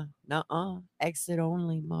 Nuh-uh. Exit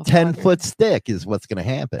only, motherfucker. 10-foot stick is what's going to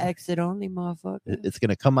happen. Exit only, motherfucker. It's going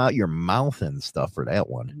to come out your mouth and stuff for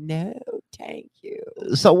that one. No, thank you.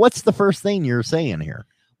 So what's the first thing you're saying here?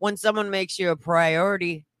 When someone makes you a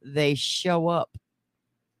priority, they show up.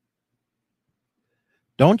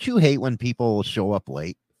 Don't you hate when people show up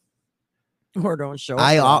late? Or don't show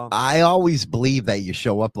up. I always believe that you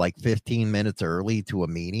show up like 15 minutes early to a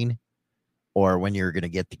meeting or when you're going to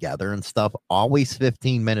get together and stuff. Always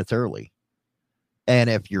 15 minutes early. And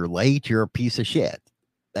if you're late, you're a piece of shit.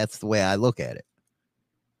 That's the way I look at it.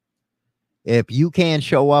 If you can't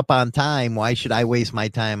show up on time, why should I waste my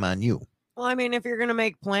time on you? Well, I mean, if you're going to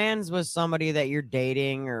make plans with somebody that you're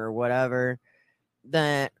dating or whatever,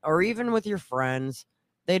 or even with your friends,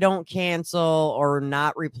 they don't cancel or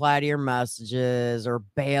not reply to your messages or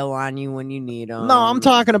bail on you when you need them. No, I'm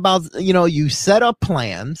talking about, you set up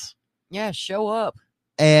plans. Yeah, show up.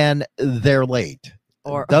 And they're late.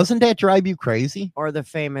 Or doesn't that drive you crazy? Or the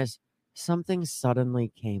famous, something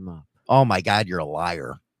suddenly came up. Oh my God, you're a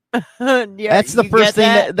liar. Yeah, that's the first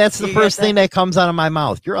thing that's the first thing that comes out of my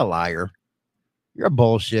mouth. You're a liar. You're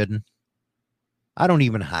bullshitting. I don't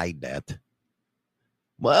even hide that.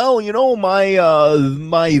 Well,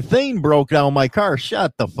 my thing broke down my car.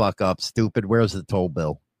 Shut the fuck up, stupid. Where's the toll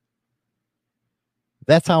bill?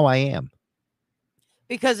 That's how I am.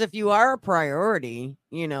 Because if you are a priority,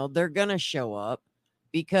 they're going to show up,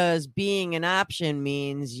 because being an option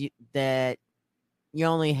means that you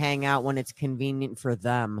only hang out when it's convenient for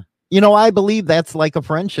them. I believe that's like a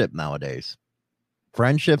friendship nowadays.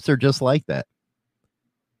 Friendships are just like that.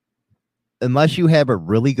 Unless you have a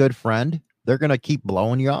really good friend, they're going to keep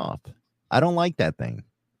blowing you off. I don't like that thing.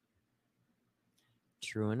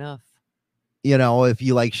 True enough. If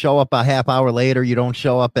you show up a half hour later, you don't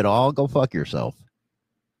show up at all, go fuck yourself.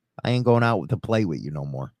 I ain't going out to play with you no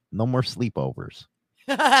more. No more sleepovers.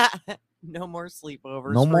 No more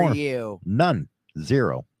sleepovers No for more. you. None.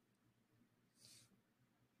 Zero.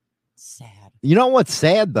 Sad. You know what's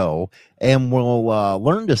sad, though, and we'll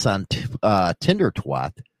learn this on Tinder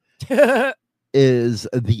Twat, is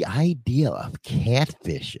the idea of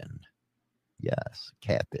catfishing. Yes,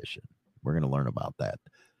 catfishing. We're going to learn about that.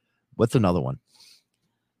 What's another one?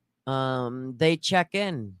 They check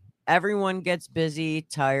in. Everyone gets busy,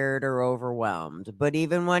 tired, or overwhelmed. But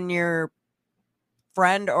even when your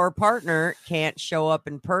friend or partner can't show up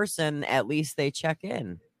in person, at least they check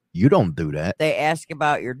in. You don't do that. They ask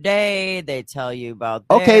about your day. They tell you about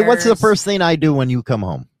Okay, what's the theirs. first thing I do when you come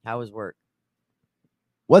home? How was work?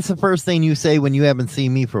 What's the first thing you say when you haven't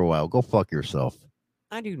seen me for a while? Go fuck yourself.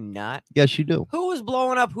 I do not. Yes, you do. Who was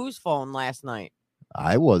blowing up whose phone last night?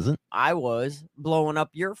 I wasn't. I was blowing up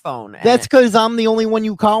your phone. That's because I'm the only one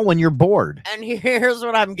you call when you're bored. And here's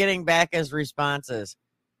what I'm getting back as responses.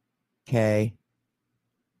 Okay.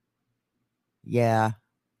 Yeah.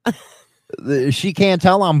 She can't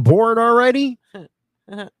tell I'm bored already.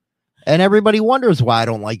 And everybody wonders why I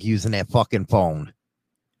don't like using that fucking phone.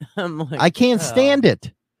 I'm like, I can't stand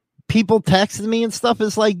it. People texting me and stuff.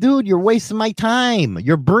 It's like, dude, you're wasting my time.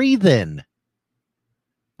 You're breathing.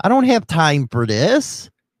 I don't have time for this.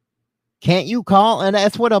 Can't you call? And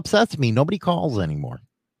that's what upsets me. Nobody calls anymore.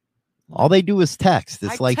 All they do is text.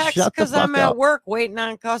 It's I like, text shut the because fuck I'm up. at work waiting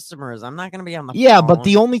on customers. I'm not going to be on the Yeah, phone. but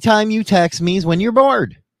the only time you text me is when you're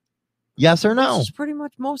bored. Yes or no? Which is pretty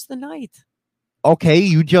much most of the night. Okay,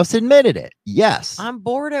 you just admitted it. Yes. I'm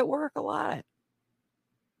bored at work a lot.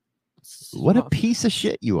 What a piece of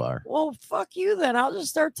shit you are. Well, fuck you then. I'll just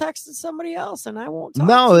start texting somebody else and I won't talk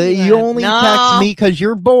No, to you you then. only No. text me because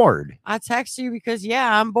you're bored. I text you because,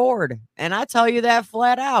 yeah, I'm bored. And I tell you that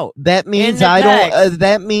flat out. That means the I don't. text.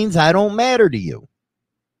 That means I don't matter to you.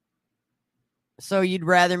 So you'd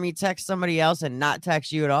rather me text somebody else and not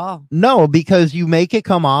text you at all? No, because you make it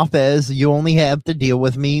come off as you only have to deal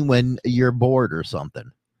with me when you're bored or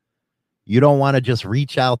something. You don't want to just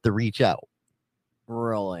reach out to reach out.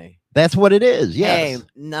 Really? That's what it is. Yes. Hey,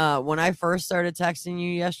 no, when I first started texting you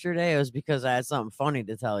yesterday, it was because I had something funny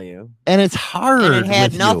to tell you. And it's hard. And it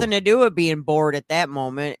had with nothing you. to do with being bored at that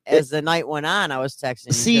moment. As the night went on, I was texting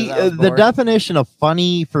you. See, because I was the bored. definition of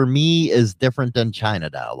funny for me is different than China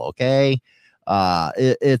doll. Okay.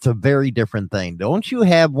 It's a very different thing. Don't you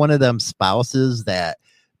have one of them spouses that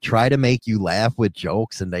try to make you laugh with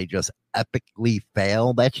jokes and they just epically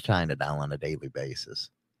fail? That's China doll on a daily basis.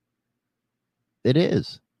 It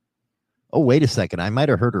is. Oh, wait a second. I might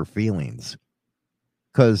have hurt her feelings.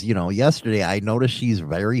 Because, yesterday I noticed she's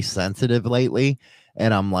very sensitive lately.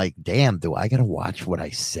 And I'm like, damn, do I got to watch what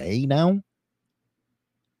I say now?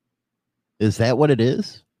 Is that what it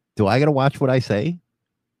is? Do I got to watch what I say?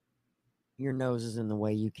 Your nose is in the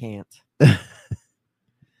way. You can't.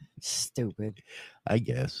 Stupid. I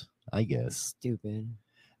guess. Stupid.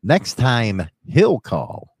 Next time he'll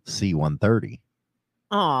call C-130.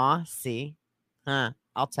 Aw, see? Huh.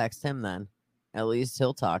 I'll text him then. At least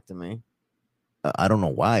he'll talk to me. I don't know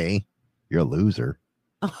why. You're a loser.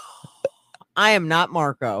 I am not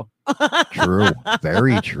Marco. True.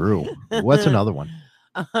 Very true. What's another one?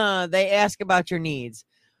 They ask about your needs.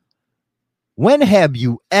 When have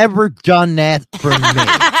you ever done that for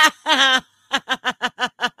me?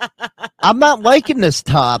 I'm not liking this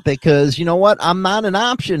topic because you know what? I'm not an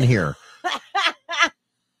option here.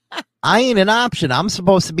 I ain't an option. I'm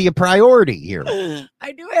supposed to be a priority here.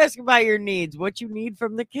 I do ask about your needs, what you need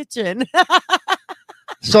from the kitchen.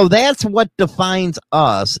 So that's what defines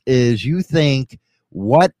us is you think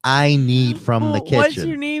what I need from the What kitchen.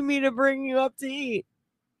 you need me to bring you up to eat.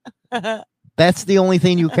 That's the only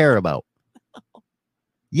thing you care about.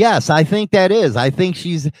 Yes, I think that is. I think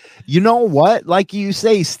she's, you know what? Like you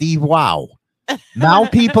say, Steve, wow. Now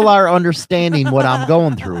people are understanding what I'm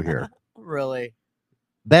going through here. Really?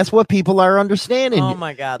 That's what people are understanding. Oh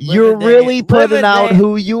my God. You're really putting out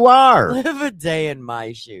who you are. Oh my God. You're really putting out who you are. Live a day in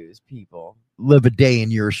my shoes, people. Live a day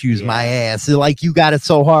in your shoes, my Yeah. ass. Like you got it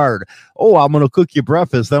so hard. Oh, I'm going to cook you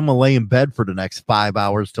breakfast. I'm going to lay in bed for the next 5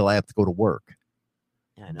 hours till I have to go to work.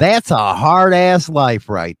 I know. That's a hard ass life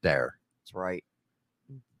right there. That's right.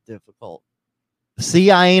 Difficult.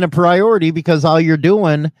 See, I ain't a priority because all you're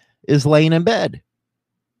doing is laying in bed.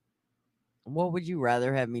 What would you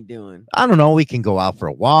rather have me doing? I don't know. We can go out for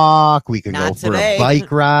a walk. We can Not go for today. a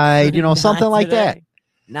bike ride, Not something like that. today.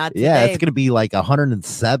 Not today. Yeah, it's going to be like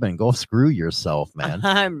 107. Go screw yourself, man.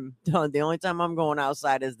 I'm done. The only time I'm going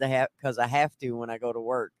outside is because I have to when I go to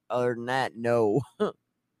work. Other than that, no.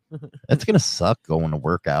 It's going to suck going to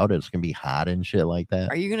work out. It's going to be hot and shit like that.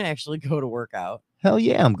 Are you going to actually go to work out? Hell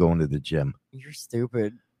yeah, I'm going to the gym. You're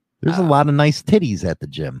stupid. There's a lot of nice titties at the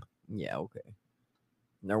gym. Yeah, okay.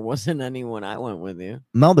 There wasn't any when I went with you.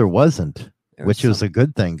 No, there wasn't, There which was some- a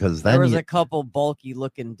good thing because then There was a couple bulky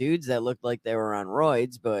looking dudes that looked like they were on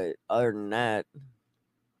roids, but other than that,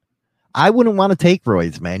 I wouldn't want to take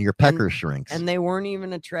roids, man. Your pecker shrinks. and they weren't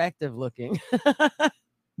even attractive looking.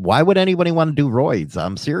 Why would anybody want to do roids?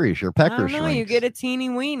 I'm serious. Your I pecker don't know. shrinks. You get a teeny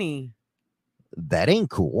weeny. That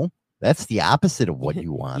ain't cool. That's the opposite of what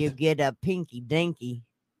you want. You get a pinky dinky.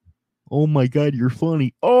 Oh my God, you're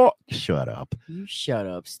funny. Oh, shut up. You shut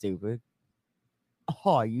up, stupid.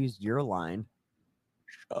 Oh, I used your line.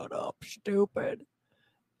 Shut up, stupid.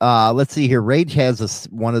 Let's see here. Rage has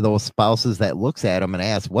one of those spouses that looks at him and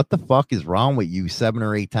asks, "What the fuck is wrong with you 7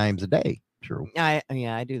 or 8 times a day?" True.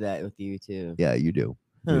 I do that with you too. Yeah, you do.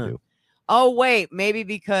 You Huh. do. Oh, wait, maybe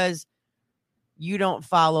because you don't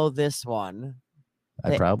follow this one.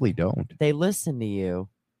 I probably don't. They listen to you.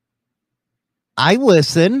 I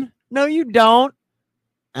listen. No, you don't.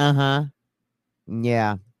 Uh-huh.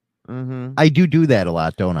 Yeah. Mm-hmm. I do that a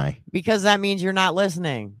lot, don't I? Because that means you're not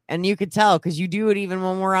listening. And you could tell because you do it even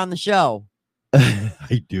when we're on the show.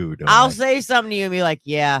 I do. Don't I'll I? say something to you and be like,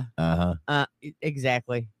 yeah, Uh-huh.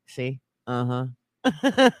 exactly. See? Uh-huh.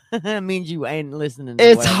 That means you ain't listening to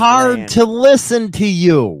It's what I'm hard saying. to listen to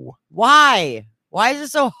you Why? Why is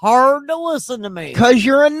it so hard to listen to me? because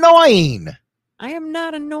you're annoying. I am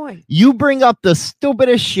not annoying. You bring up the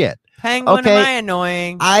stupidest shit. Penguin, Okay. am I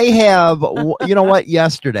annoying? I have, you know what?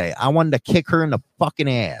 Yesterday, I wanted to kick her in the fucking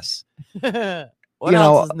ass. What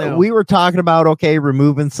else is new? We were talking about, okay,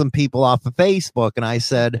 removing some people off of Facebook, and I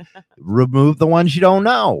said, remove the ones you don't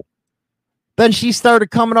know. Then she started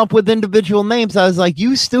coming up with individual names. I was like,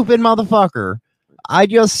 you stupid motherfucker. I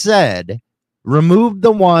just said, remove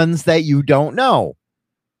the ones that you don't know.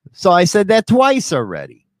 So I said that twice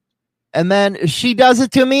already. And then she does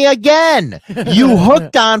it to me again. You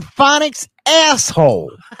hooked on phonics,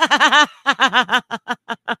 asshole.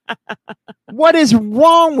 What is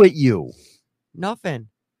wrong with you? Nothing.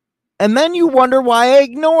 And then you wonder why I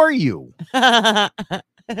ignore you.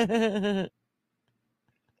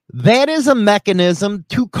 That is a mechanism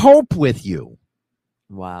to cope with you.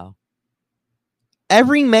 Wow.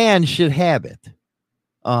 Every man should have it.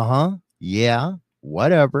 Uh-huh. Yeah.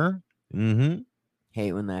 Whatever. Mm-hmm.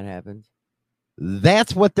 Hate when that happens.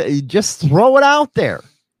 That's what just throw it out there.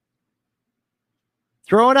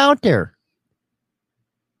 Throw it out there.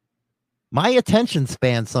 My attention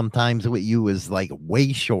span sometimes with you is like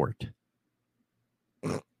way short.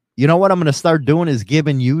 You know what I'm going to start doing is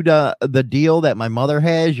giving you the deal that my mother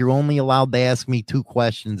has. You're only allowed to ask me 2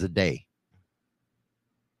 questions a day.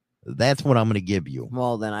 That's what I'm going to give you.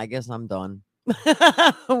 Well, then I guess I'm done.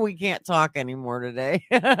 We can't talk anymore today.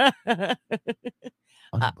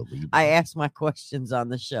 Unbelievable. I asked my questions on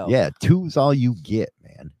the show. Yeah, 2's all you get,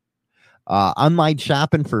 man. Online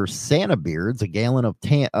shopping for Santa beards, a gallon of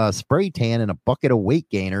spray tan, and a bucket of weight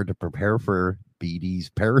gainer to prepare for BD's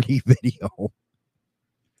parody video.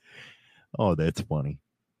 Oh, that's funny.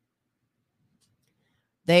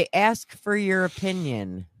 They ask for your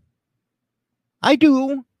opinion. I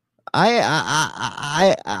do.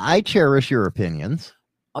 I cherish your opinions.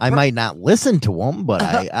 I might not listen to them, but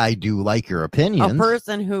I do like your A opinions.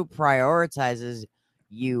 person who prioritizes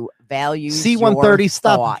you, values C-130, your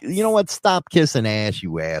stop. thoughts. You know what? Stop kissing ass,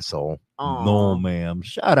 you asshole. Aw. No, ma'am.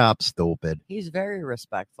 Shut up, stupid. He's very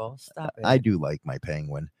respectful. Stop it. I do like my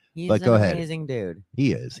penguin. He's but an go ahead. amazing dude.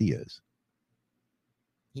 He is. He is.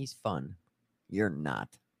 He's fun. You're not.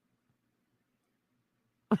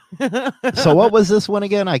 So what was this one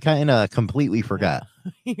again? I kind of completely forgot.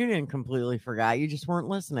 You didn't completely forgot. You just weren't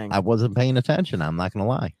listening. I wasn't paying attention. I'm not going to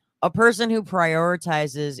lie. A person who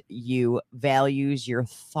prioritizes you, values your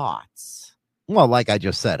thoughts. Well, like I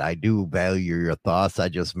just said, I do value your thoughts. I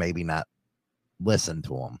just maybe not listen to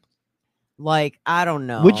them. Like, I don't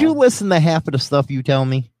know. Would you listen to half of the stuff you tell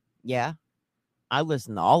me? Yeah. I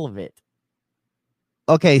listen to all of it.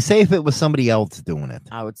 Okay, say if it was somebody else doing it.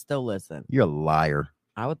 I would still listen. You're a liar.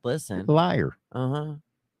 I would listen. You're a liar.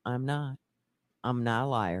 I'm not. I'm not a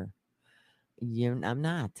liar. I'm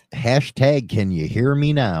not. Hashtag can you hear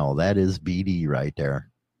me now? That is BD right there.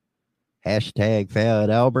 Hashtag Fat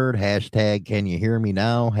Albert. Hashtag can you hear me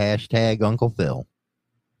now? Hashtag Uncle Phil.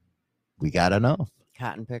 We got enough.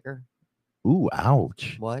 Cotton picker. Ooh,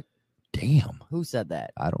 ouch. What? Damn. Who said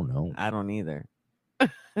that? I don't know. I don't either.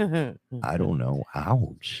 I don't know.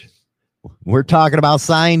 Ouch. We're talking about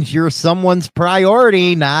signs you're someone's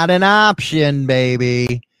priority, not an option,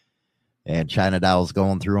 baby. And China Doll's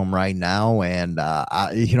going through them right now. And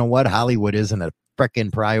you know what? Hollywood isn't a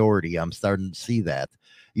freaking priority. I'm starting to see that.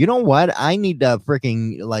 You know what? I need to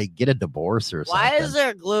freaking like get a divorce or something. Why is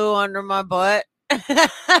there glue under my butt?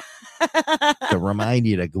 To remind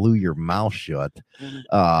you to glue your mouth shut.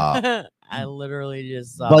 I literally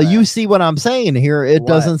just saw But that. you see what I'm saying here. It What?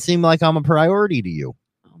 doesn't seem like I'm a priority to you.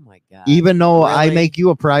 Oh my God. Even though I Really? make you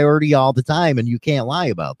a priority all the time and you can't lie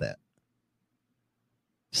about that.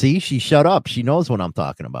 See, she shut up. She knows what I'm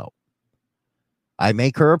talking about. I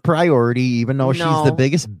make her a priority, even though she's the No.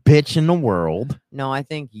 biggest bitch in the world. No, I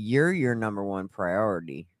think you're your number one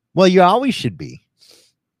priority. Well, you always should be.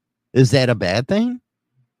 Is that a bad thing?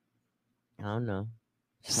 I don't know.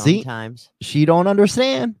 See, Sometimes. she don't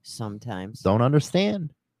understand. Sometimes. Don't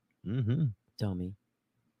understand. Mm-hmm. Dummy.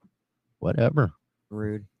 Whatever.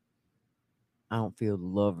 Rude. I don't feel the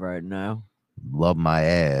love right now. Love my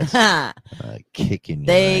ass. Kicking your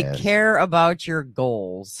They ass. care about your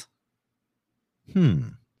goals. Hmm.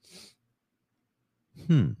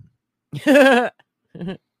 I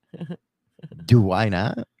Do I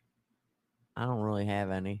not? don't really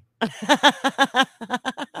have any.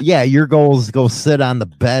 Yeah, your goal is to go sit on the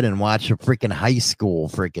bed and watch a freaking high school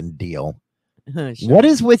freaking deal. What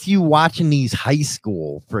is with you watching these high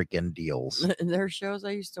school freaking deals? There are shows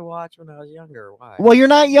I used to watch when I was younger. Why? Well, you're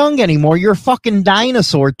not young anymore. You're a fucking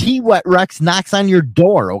dinosaur. T-Wet Rex knocks on your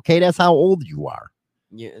door. Okay, that's how old you are.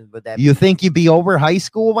 Would that You think you'd be over high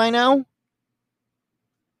school by now?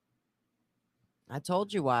 I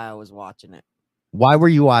told you why I was watching it. Why were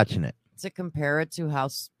you watching it? To compare it to how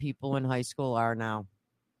people in high school are now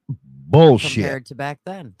Bullshit. compared to back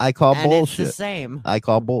then. I call And it's the bullshit. same. I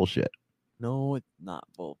call bullshit. No, it's not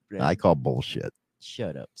bullshit. I call bullshit.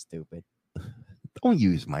 Shut up, stupid. Don't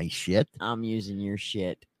use my shit. I'm using your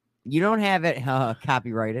shit. You don't have it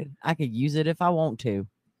copyrighted. I could use it if I want to.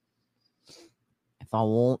 If I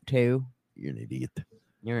want to. You're an idiot.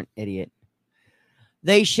 You're an idiot.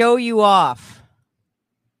 They show you off.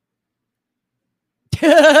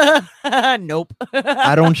 Nope.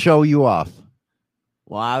 I don't show you off.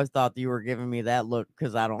 Well, I always thought you were giving me that look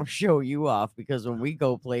because I don't show you off. Because when we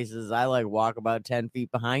go places, I like walk about 10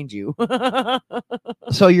 feet behind you.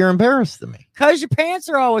 So you're embarrassed to me. Because your pants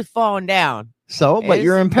are always falling down. So, but It's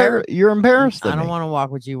you're embarrassed to I don't me. want to walk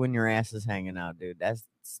with you when your ass is hanging out, dude. That's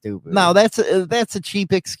stupid. No, that's a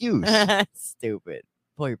cheap excuse. stupid.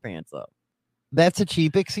 Pull your pants up. That's a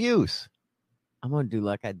cheap excuse. I'm gonna do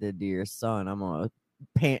like I did to your son. I'm gonna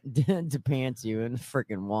pants you in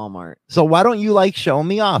freaking Walmart. So why don't you like show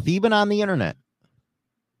me off, even on the internet?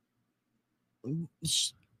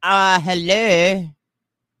 Hello.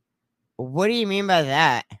 What do you mean by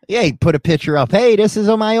that? Yeah, you put a picture up. Hey, this is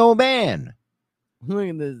my old man. Look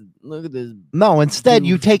at this. Look at this. No, instead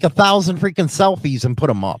you take 1,000 freaking selfies and put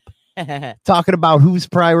them up. Talking about who's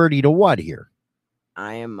priority to what here.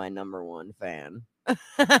 I am my number one fan.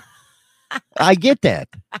 I get that.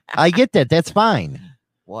 That's fine.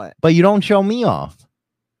 What? But you don't show me off.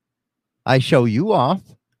 I show you off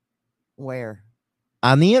Where?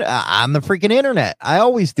 on the freaking internet. I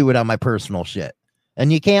always do it on my personal shit.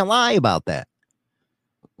 And you can't lie about that.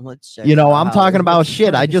 Let's check. You know, it I'm out. talking about Let's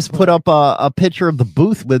shit. I just put up a picture of the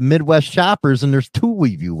booth with Midwest Shoppers, and there's 2 of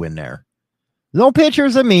you in there. No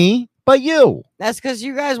pictures of me, but you. That's because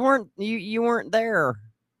you guys weren't you weren't there.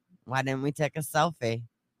 Why didn't we take a selfie?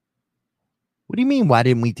 What do you mean? Why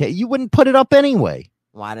didn't we take? You wouldn't put it up anyway.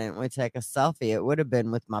 Why didn't we take a selfie? It would have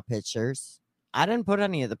been with my pictures. I didn't put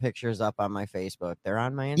any of the pictures up on my Facebook. They're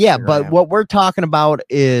on my Instagram. Yeah, but what we're talking about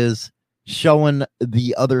is showing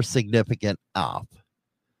the other significant off.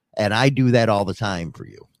 And I do that all the time for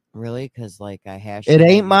you. Really? Because like I hash. It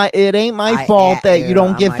ain't my fault at that you you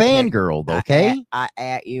don't on get my pic- fangirled, okay? I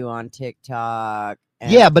at you on TikTok.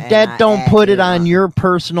 Yeah, but and that I don't at put it you on your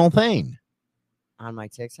personal thing. on my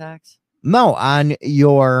TikToks. No, on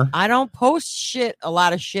your. I don't post a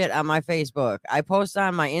lot of shit on my Facebook. I post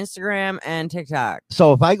on my Instagram and TikTok.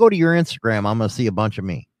 So if I go to your Instagram, I'm gonna see a bunch of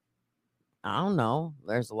me. I don't know.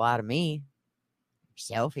 There's a lot of me.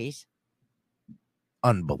 Selfies. There's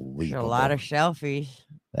Unbelievable. a lot of selfies.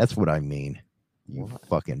 That's what I mean. You What?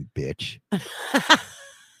 fucking bitch.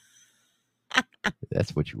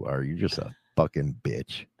 That's what you are. You're just a fucking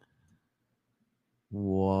bitch.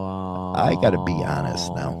 Whoa. I gotta be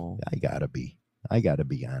honest now. I gotta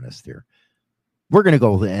be honest here. We're gonna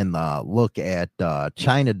go and look at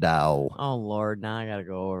China Doll. Oh Lord, now I gotta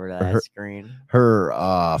go over to that screen. Her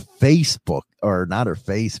Facebook, or not her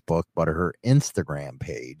Facebook, but her Instagram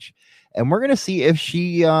page, and we're gonna see if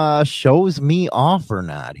she shows me off or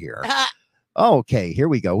not here. Okay, here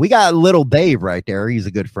we go. We got little Dave right there. He's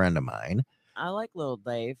a good friend of mine. I like little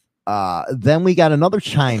Dave. Then we got another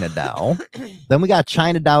China Doll. Then we got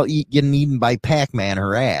China Doll getting eaten by Pac-Man,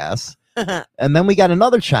 her ass. And then we got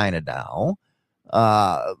another China Doll.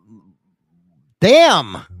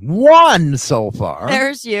 Damn, one so far.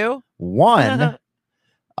 There's you. One.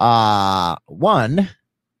 One.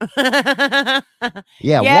 Yeah,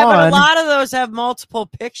 Yeah, one. but a lot of those have multiple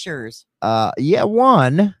pictures. Yeah,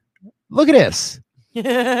 one. Look at this.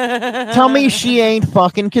 Tell me she ain't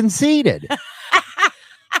fucking conceited.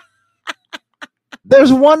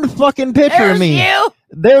 There's one fucking picture There's of me. you.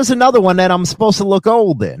 There's another one that I'm supposed to look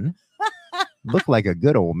old in. Look like a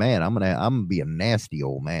good old man. I'm gonna be a nasty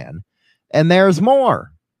old man. And there's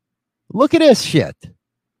more. Look at this shit.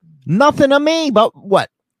 Nothing of me, but what?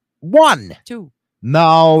 One. 2.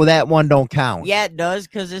 No, that one don't count. Yeah, it does,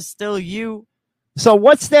 because it's still you. So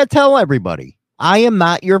what's that tell everybody? I am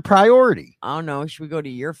not your priority. I don't know. Should we go to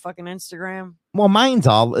your fucking Instagram? Well, mine's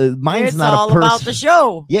It's not all a about the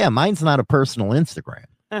show. Yeah, mine's not a personal Instagram.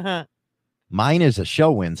 Mine is a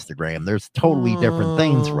show Instagram. There's totally different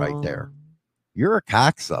things right there. You're a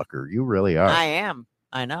cocksucker. You really are. I am.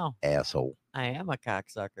 I know. Asshole. I am a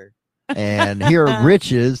cocksucker. And here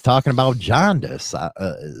Rich is talking about jaundice.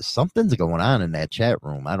 Something's going on in that chat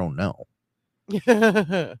room. I don't know.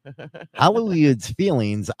 Hollywood's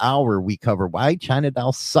Feelings Hour, we cover why China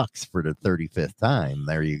Doll sucks for the 35th time.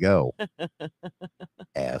 There you go.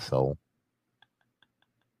 Asshole.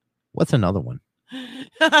 What's another one?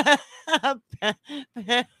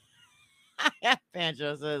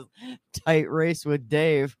 Pancho says, tight race with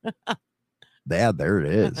Dave. Yeah, there it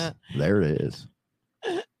is. There it is.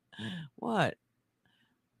 What?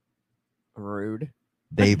 Rude.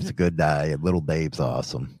 Dave's a good guy. Little Dave's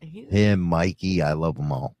awesome. Him, Mikey, I love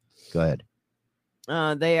them all. Go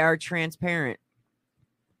ahead. They are transparent.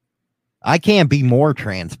 I can't be more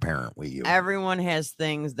transparent with you. Everyone has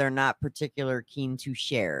things they're not particular keen to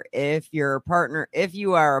share. If you are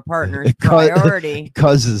a partner's priority.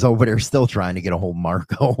 Cuz is over there still trying to get a hold of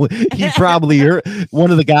Marco. He's probably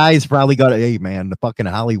one of the guys probably got, hey man, the fucking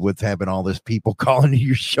Hollywood's having all this people calling to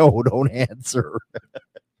your show. Don't answer.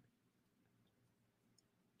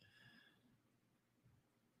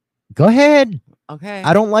 Go ahead. Okay.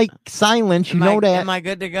 I don't like silence. You know that. Am I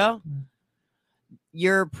good to go?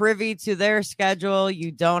 You're privy to their schedule.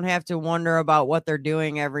 You don't have to wonder about what they're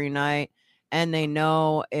doing every night. And they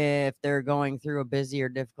know if they're going through a busy or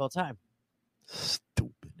difficult time.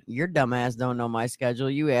 Stupid. Your dumbass don't know my schedule.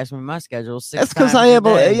 You asked me my schedule 6 That's because times I have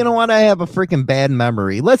day. you know what? I have a freaking bad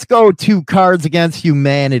memory. Let's go to Cards Against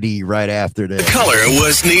Humanity right after this. The color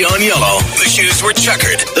was neon yellow. The shoes were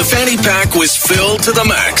checkered. The fanny pack was filled to the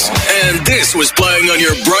max. And this was playing on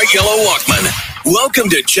your bright yellow Walkman. Welcome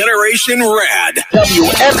to Generation Rad.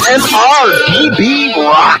 WMMR DB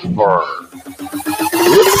Rockford.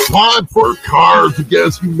 It's time for Cards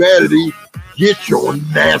Against Humanity. Get your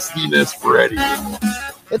nastiness ready.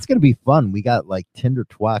 It's going to be fun. We got like Tinder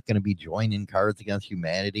Twat going to be joining Cards Against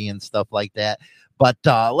Humanity and stuff like that. But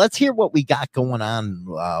let's hear what we got going on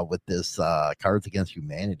with this Cards Against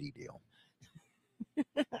Humanity deal.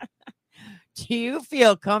 Do you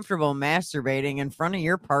feel comfortable masturbating in front of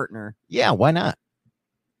your partner? Yeah, why not?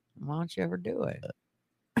 Why don't you ever do it?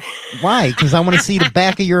 Why? Because I want to see the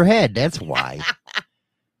back of your head. That's why.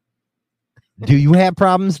 Do you have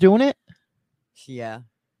problems doing it? Yeah,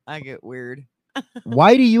 I get weird.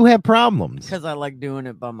 Why do you have problems? Because I like doing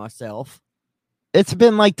it by myself. It's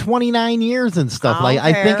been like 29 years and stuff.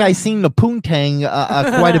 I think care. I seen the poontang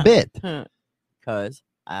quite a bit. Because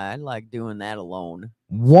I like doing that alone.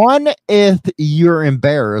 1, if you're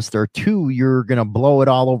embarrassed, or 2, you're gonna blow it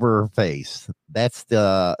all over her face. That's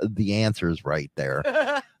the answers right there.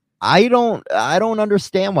 I don't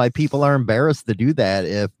understand why people are embarrassed to do that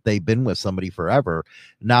if they've been with somebody forever.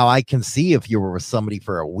 Now I can see if you were with somebody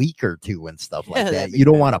for a week or 2 and stuff like that. You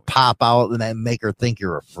don't want to pop out and then make her think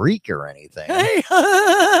you're a freak or anything.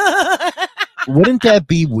 Wouldn't that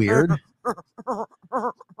be weird?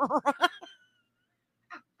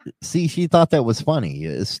 See, she thought that was funny.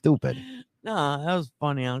 It's stupid. No, that was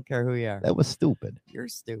funny. I don't care who you are. That was stupid. You're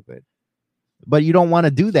stupid. But you don't want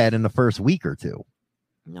to do that in the first week or two.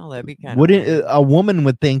 No, that'd be kind of Wouldn't a woman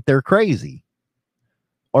would think they're crazy,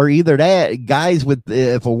 or either that guys would,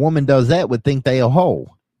 if a woman does that, would think they a hoe.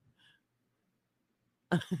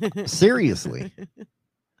 Seriously.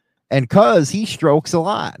 And cause he strokes a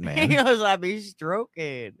lot, He man. goes, I be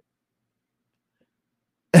stroking.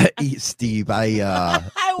 Steve, I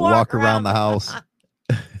I walk around the house.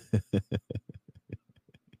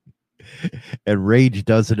 And Rage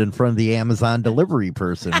does it in front of the Amazon delivery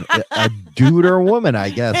person, a dude or a woman,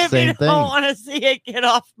 I guess. If Same you thing. don't want to see it, get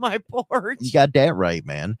off my porch. You got that right,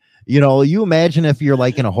 man. You know, you imagine if you're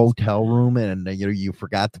like in a hotel room and you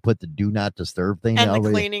forgot to put the do not disturb thing. And out the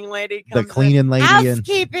there. cleaning lady The comes cleaning in. lady and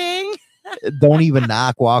Housekeeping. don't even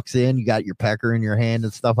knock, walks in. You got your pecker in your hand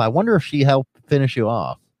and stuff. I wonder if she helped finish you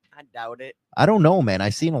off. I doubt it. I don't know, man.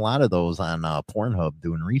 I've seen a lot of those on Pornhub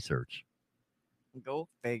doing research. Go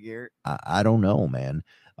figure. I don't know, man.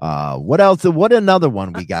 What else? What another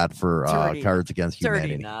one we got for Dirty- Cards Against Dirty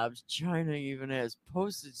Humanity? knobs. China even has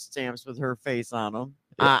postage stamps with her face on them.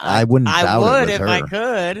 I wouldn't. I doubt it would with if her. I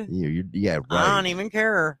could. Yeah, right. I don't even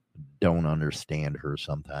care. Don't understand her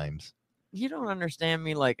sometimes. You don't understand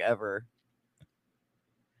me like ever.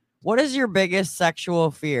 What is your biggest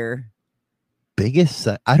sexual fear?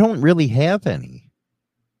 I don't really have any.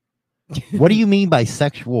 What do you mean by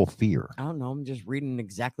sexual fear? I don't know. I'm just reading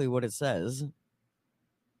exactly what it says.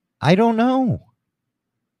 I don't know.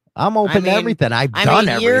 I'm open to everything. I've done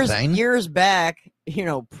everything. Years back,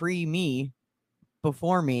 pre me,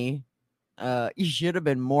 before me, you should have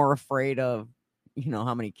been more afraid of,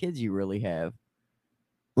 how many kids you really have.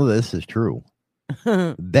 Well, this is true.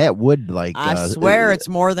 That would I swear it's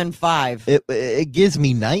more than 5. It gives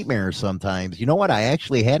me nightmares sometimes. You know what? I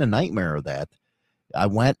actually had a nightmare of that. I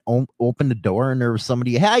went, opened the door, and there was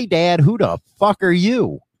somebody. Hey, Dad, who the fuck are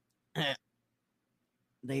you?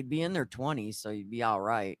 They'd be in their 20s, so you'd be all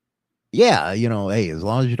right. Yeah, hey, as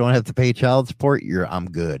long as you don't have to pay child support, I'm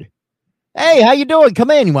good. Hey, how you doing?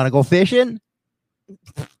 Come in. You want to go fishing?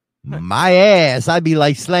 My ass. I'd be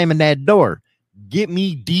like slamming that door. Get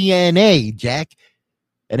me DNA, Jack.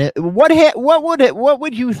 And what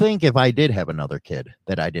would you think if I did have another kid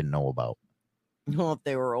that I didn't know about? Well, if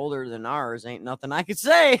they were older than ours, ain't nothing I could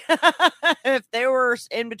say. If they were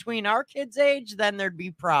in between our kids' age, then there'd be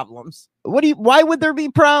problems. Why would there be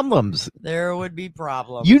problems? There would be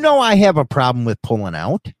problems. I have a problem with pulling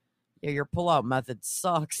out. Yeah, your pull-out method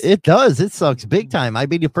sucks. It does. It sucks big time. I'd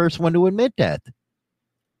be the first one to admit that.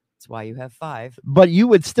 That's why you have 5. But you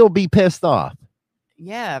would still be pissed off.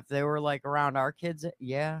 Yeah, if they were like around our kids,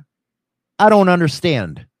 yeah. I don't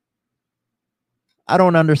understand.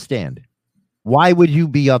 Why would you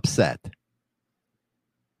be upset?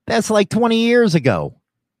 That's like 20 years ago.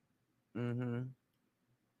 Mm-hmm.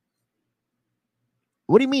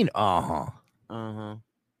 What do you mean? Uh-huh. Uh-huh.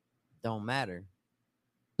 Don't matter.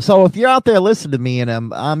 So if you're out there listening to me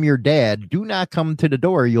and I'm your dad, do not come to the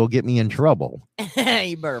door. You'll get me in trouble.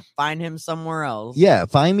 You better find him somewhere else. Yeah,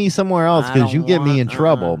 find me somewhere else I because don't you get me in want-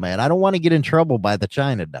 trouble, man. I don't want to get in trouble by the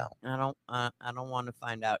China down. I don't want to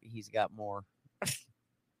find out he's got more.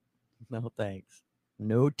 No thanks.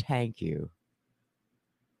 No thank you.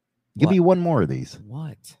 Give What? me one more of these.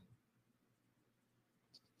 What?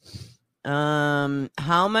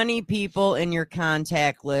 How many people in your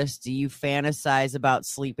contact list do you fantasize about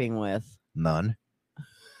sleeping with? None.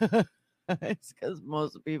 It's because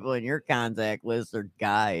most people in your contact list are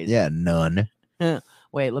guys. Yeah, none.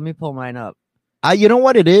 Wait, let me pull mine up. You know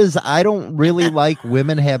what it is? I don't really like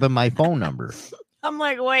women having my phone number. I'm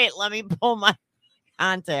like, wait, let me pull my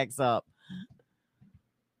contacts up.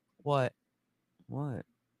 What?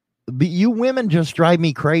 But you women just drive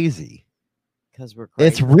me crazy. Because we're crazy.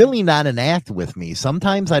 It's really not an act with me.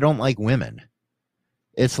 Sometimes I don't like women.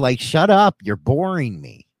 It's like, shut up. You're boring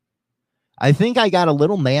me. I think I got a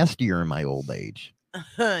little nastier in my old age.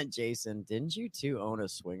 Jason, didn't you too own a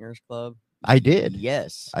swingers club? I did.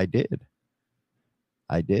 Yes. I did.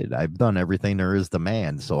 I've done everything there is to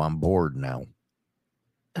man, so I'm bored now.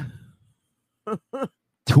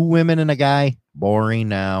 2 women and a guy, boring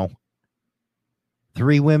now.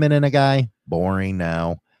 3 women and a guy, boring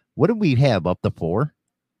now. What did we have, up to 4?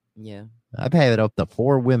 Yeah. I've had it up to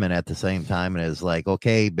 4 women at the same time, and it's like,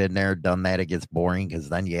 okay, been there, done that. It gets boring because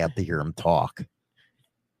then you have to hear them talk.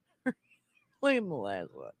 Look at the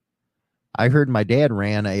last one. I heard my dad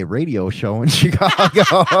ran a radio show in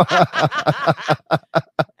Chicago.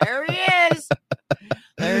 There he is.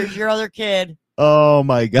 There's your other kid. Oh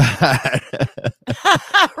my God.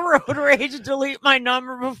 Road rage, delete my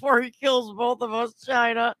number before he kills both of us,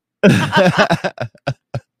 China.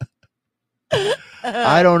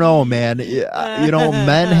 I don't know, man.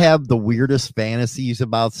 Men have the weirdest fantasies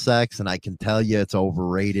about sex, and I can tell you it's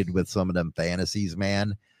overrated with some of them fantasies,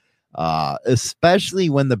 man. Especially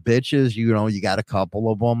when the bitches, you got a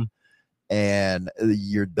couple of them, and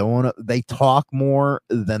they talk more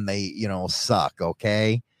than they, suck,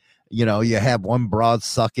 okay? You have one broad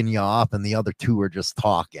sucking you off, and the other two are just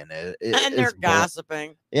talking. And they're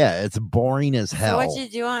gossiping. Yeah, it's boring as hell. So what'd you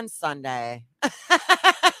do on Sunday?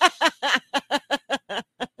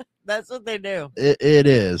 That's what they do. It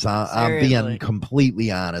is. I'm being completely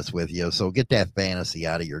honest with you. So get that fantasy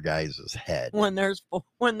out of your guys' head. When there's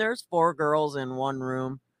 4 girls in one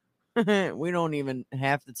room, we don't even,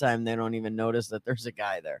 half the time they don't even notice that there's a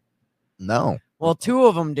guy there. No. Well, 2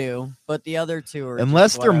 of them do, but the other 2 are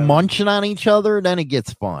unless they're munching on each other, then it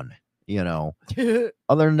gets fun. Other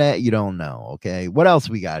than that, you don't know. Okay. What else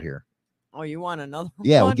we got here? Oh, you want another one?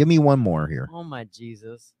 Yeah, well, give me one more here. Oh my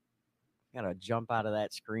Jesus. Gotta jump out of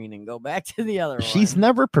that screen and go back to the other one. She's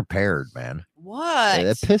never prepared, man. What?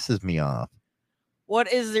 It pisses me off.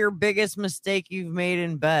 What is your biggest mistake you've made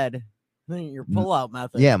in bed? Your pull-out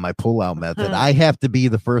method. Yeah, my pull-out method. I have to be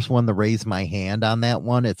the first one to raise my hand on that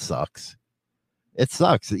one. It sucks. It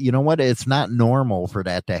sucks. You know what? It's not normal for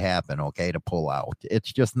that to happen, okay, to pull out.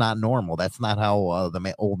 It's just not normal. That's not how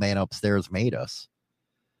the old man upstairs made us.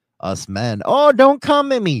 Us men. Oh, don't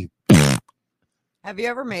come at me. Have you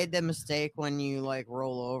ever made the mistake when you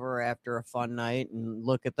roll over after a fun night and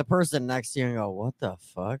look at the person next to you and go, what the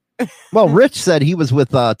fuck? Well, Rich said he was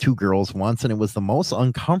with 2 girls once, and it was the most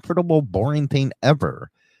uncomfortable, boring thing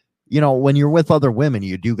ever. When you're with other women,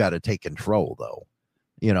 you do got to take control, though.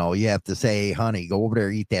 You have to say, hey, honey, go over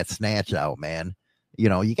there, eat that snatch out, man.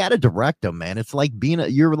 You got to direct them, man. It's like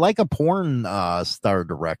you're like a porn star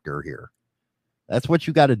director here. That's what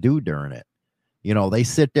you got to do during it. They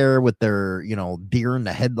sit there with their, deer in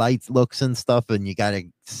the headlights looks and stuff, and you got to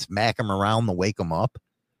smack them around to wake them up.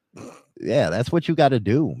 Yeah, that's what you got to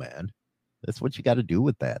do, man. That's what you got to do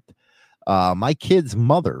with that. My kids'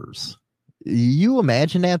 mothers, you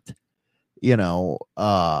imagine that,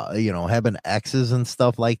 having exes and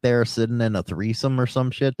stuff like that, sitting in a threesome or some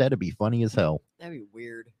shit. That'd be funny as hell. That'd be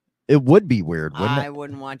weird. It would be weird, wouldn't it? I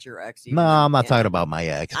wouldn't want your ex. No, I'm not talking about my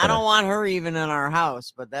ex. I don't want her even in our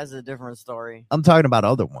house, but that's a different story. I'm talking about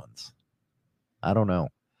other ones. I don't know.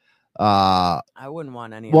 I wouldn't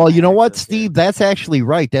want any. Well, you know what, Steve? That's actually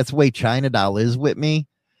right. That's the way China Doll is with me.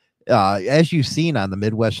 As you've seen on the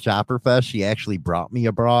Midwest Chopper Fest, she actually brought me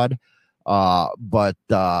abroad. But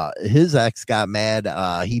his ex got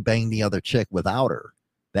mad. He banged the other chick without her.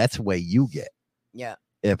 That's the way you get. Yeah.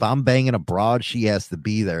 If I'm banging abroad, she has to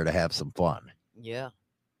be there to have some fun. Yeah.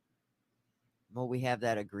 Well, we have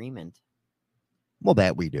that agreement. Well,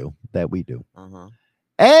 that we do. Uh-huh.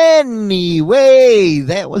 Anyway,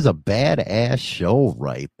 that was a badass show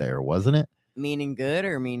right there, wasn't it? Meaning good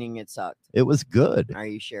or meaning it sucked? It was good. Are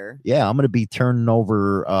you sure? Yeah, I'm going to be turning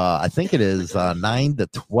over, I think it is 9 to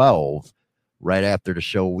 12. Right after the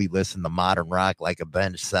show, we listen to modern rock like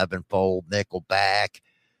Avenged Sevenfold, Nickelback.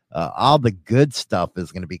 All the good stuff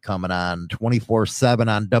is going to be coming on 24/7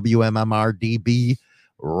 on WMMR-DB,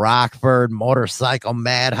 Rockford Motorcycle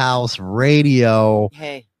Madhouse Radio.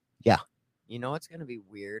 Hey. Yeah. You know what's going to be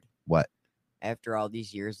weird? What? After all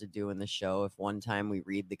these years of doing the show, if one time we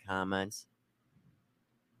read the comments,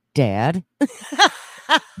 Dad?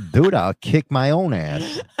 Dude, I'll kick my own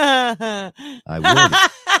ass. I would.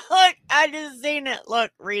 Look, I just seen it.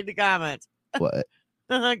 Look, read the comments. What?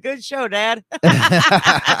 Good show, Dad. Dude,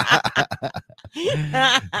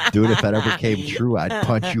 if that ever came true, I'd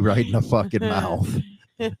punch you right in the fucking mouth.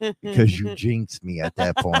 Because you jinxed me at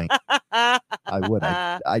that point. I would.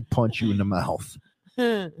 I'd punch you in the mouth.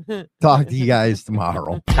 Talk to you guys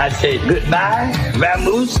tomorrow. I say goodbye,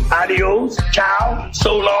 vamoose, adios, ciao,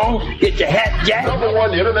 so long, get your hat jack.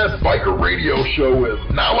 #1 internet biker radio show is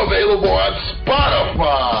now available on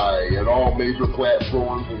Spotify and all major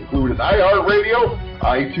platforms, including iHeartRadio,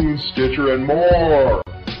 iTunes, Stitcher, and more.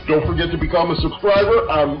 Don't forget to become a subscriber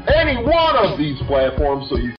on any one of these platforms so you